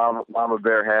keep Mama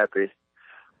Bear happy.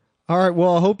 All right,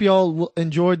 well, I hope y'all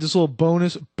enjoyed this little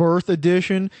bonus birth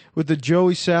edition with the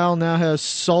Joey Sal now has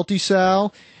Salty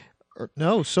Sal.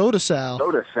 Soda Sal.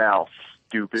 Soda Sal,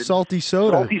 stupid. Salty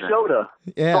Soda. Salty Soda.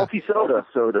 Yeah. Salty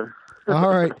Soda. All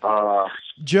right.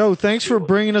 Joe, thanks for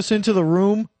bringing us into the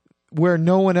room where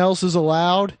no one else is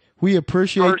allowed. We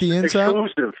appreciate the insight.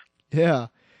 Exclusive. Yeah.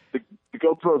 The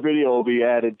GoPro video will be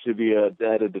added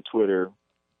to Twitter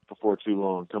before too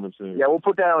long. Coming soon. Yeah, we'll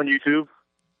put that on YouTube.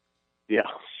 Yeah.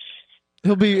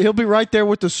 He'll be right there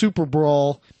with the Super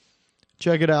Brawl.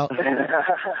 Check it out.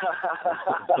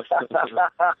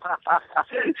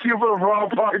 Super Brawl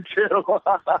Part 2.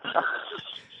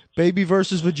 Baby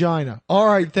versus vagina. All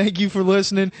right, thank you for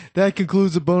listening. That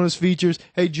concludes the bonus features.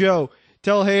 Hey, Joe,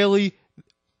 tell Haley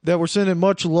that we're sending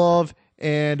much love,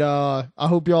 and I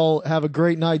hope y'all have a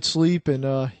great night's sleep,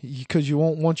 and because you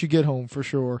won't once you get home for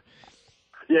sure.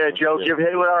 Yeah, Joe, give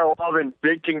Haley our love and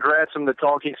big congrats from the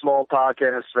Talking Small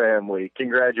podcast family.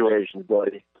 Congratulations,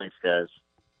 buddy. Thanks, guys.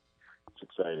 It's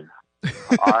exciting.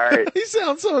 All right. He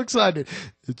sounds so excited.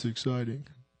 It's exciting.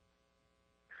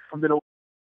 I'm going to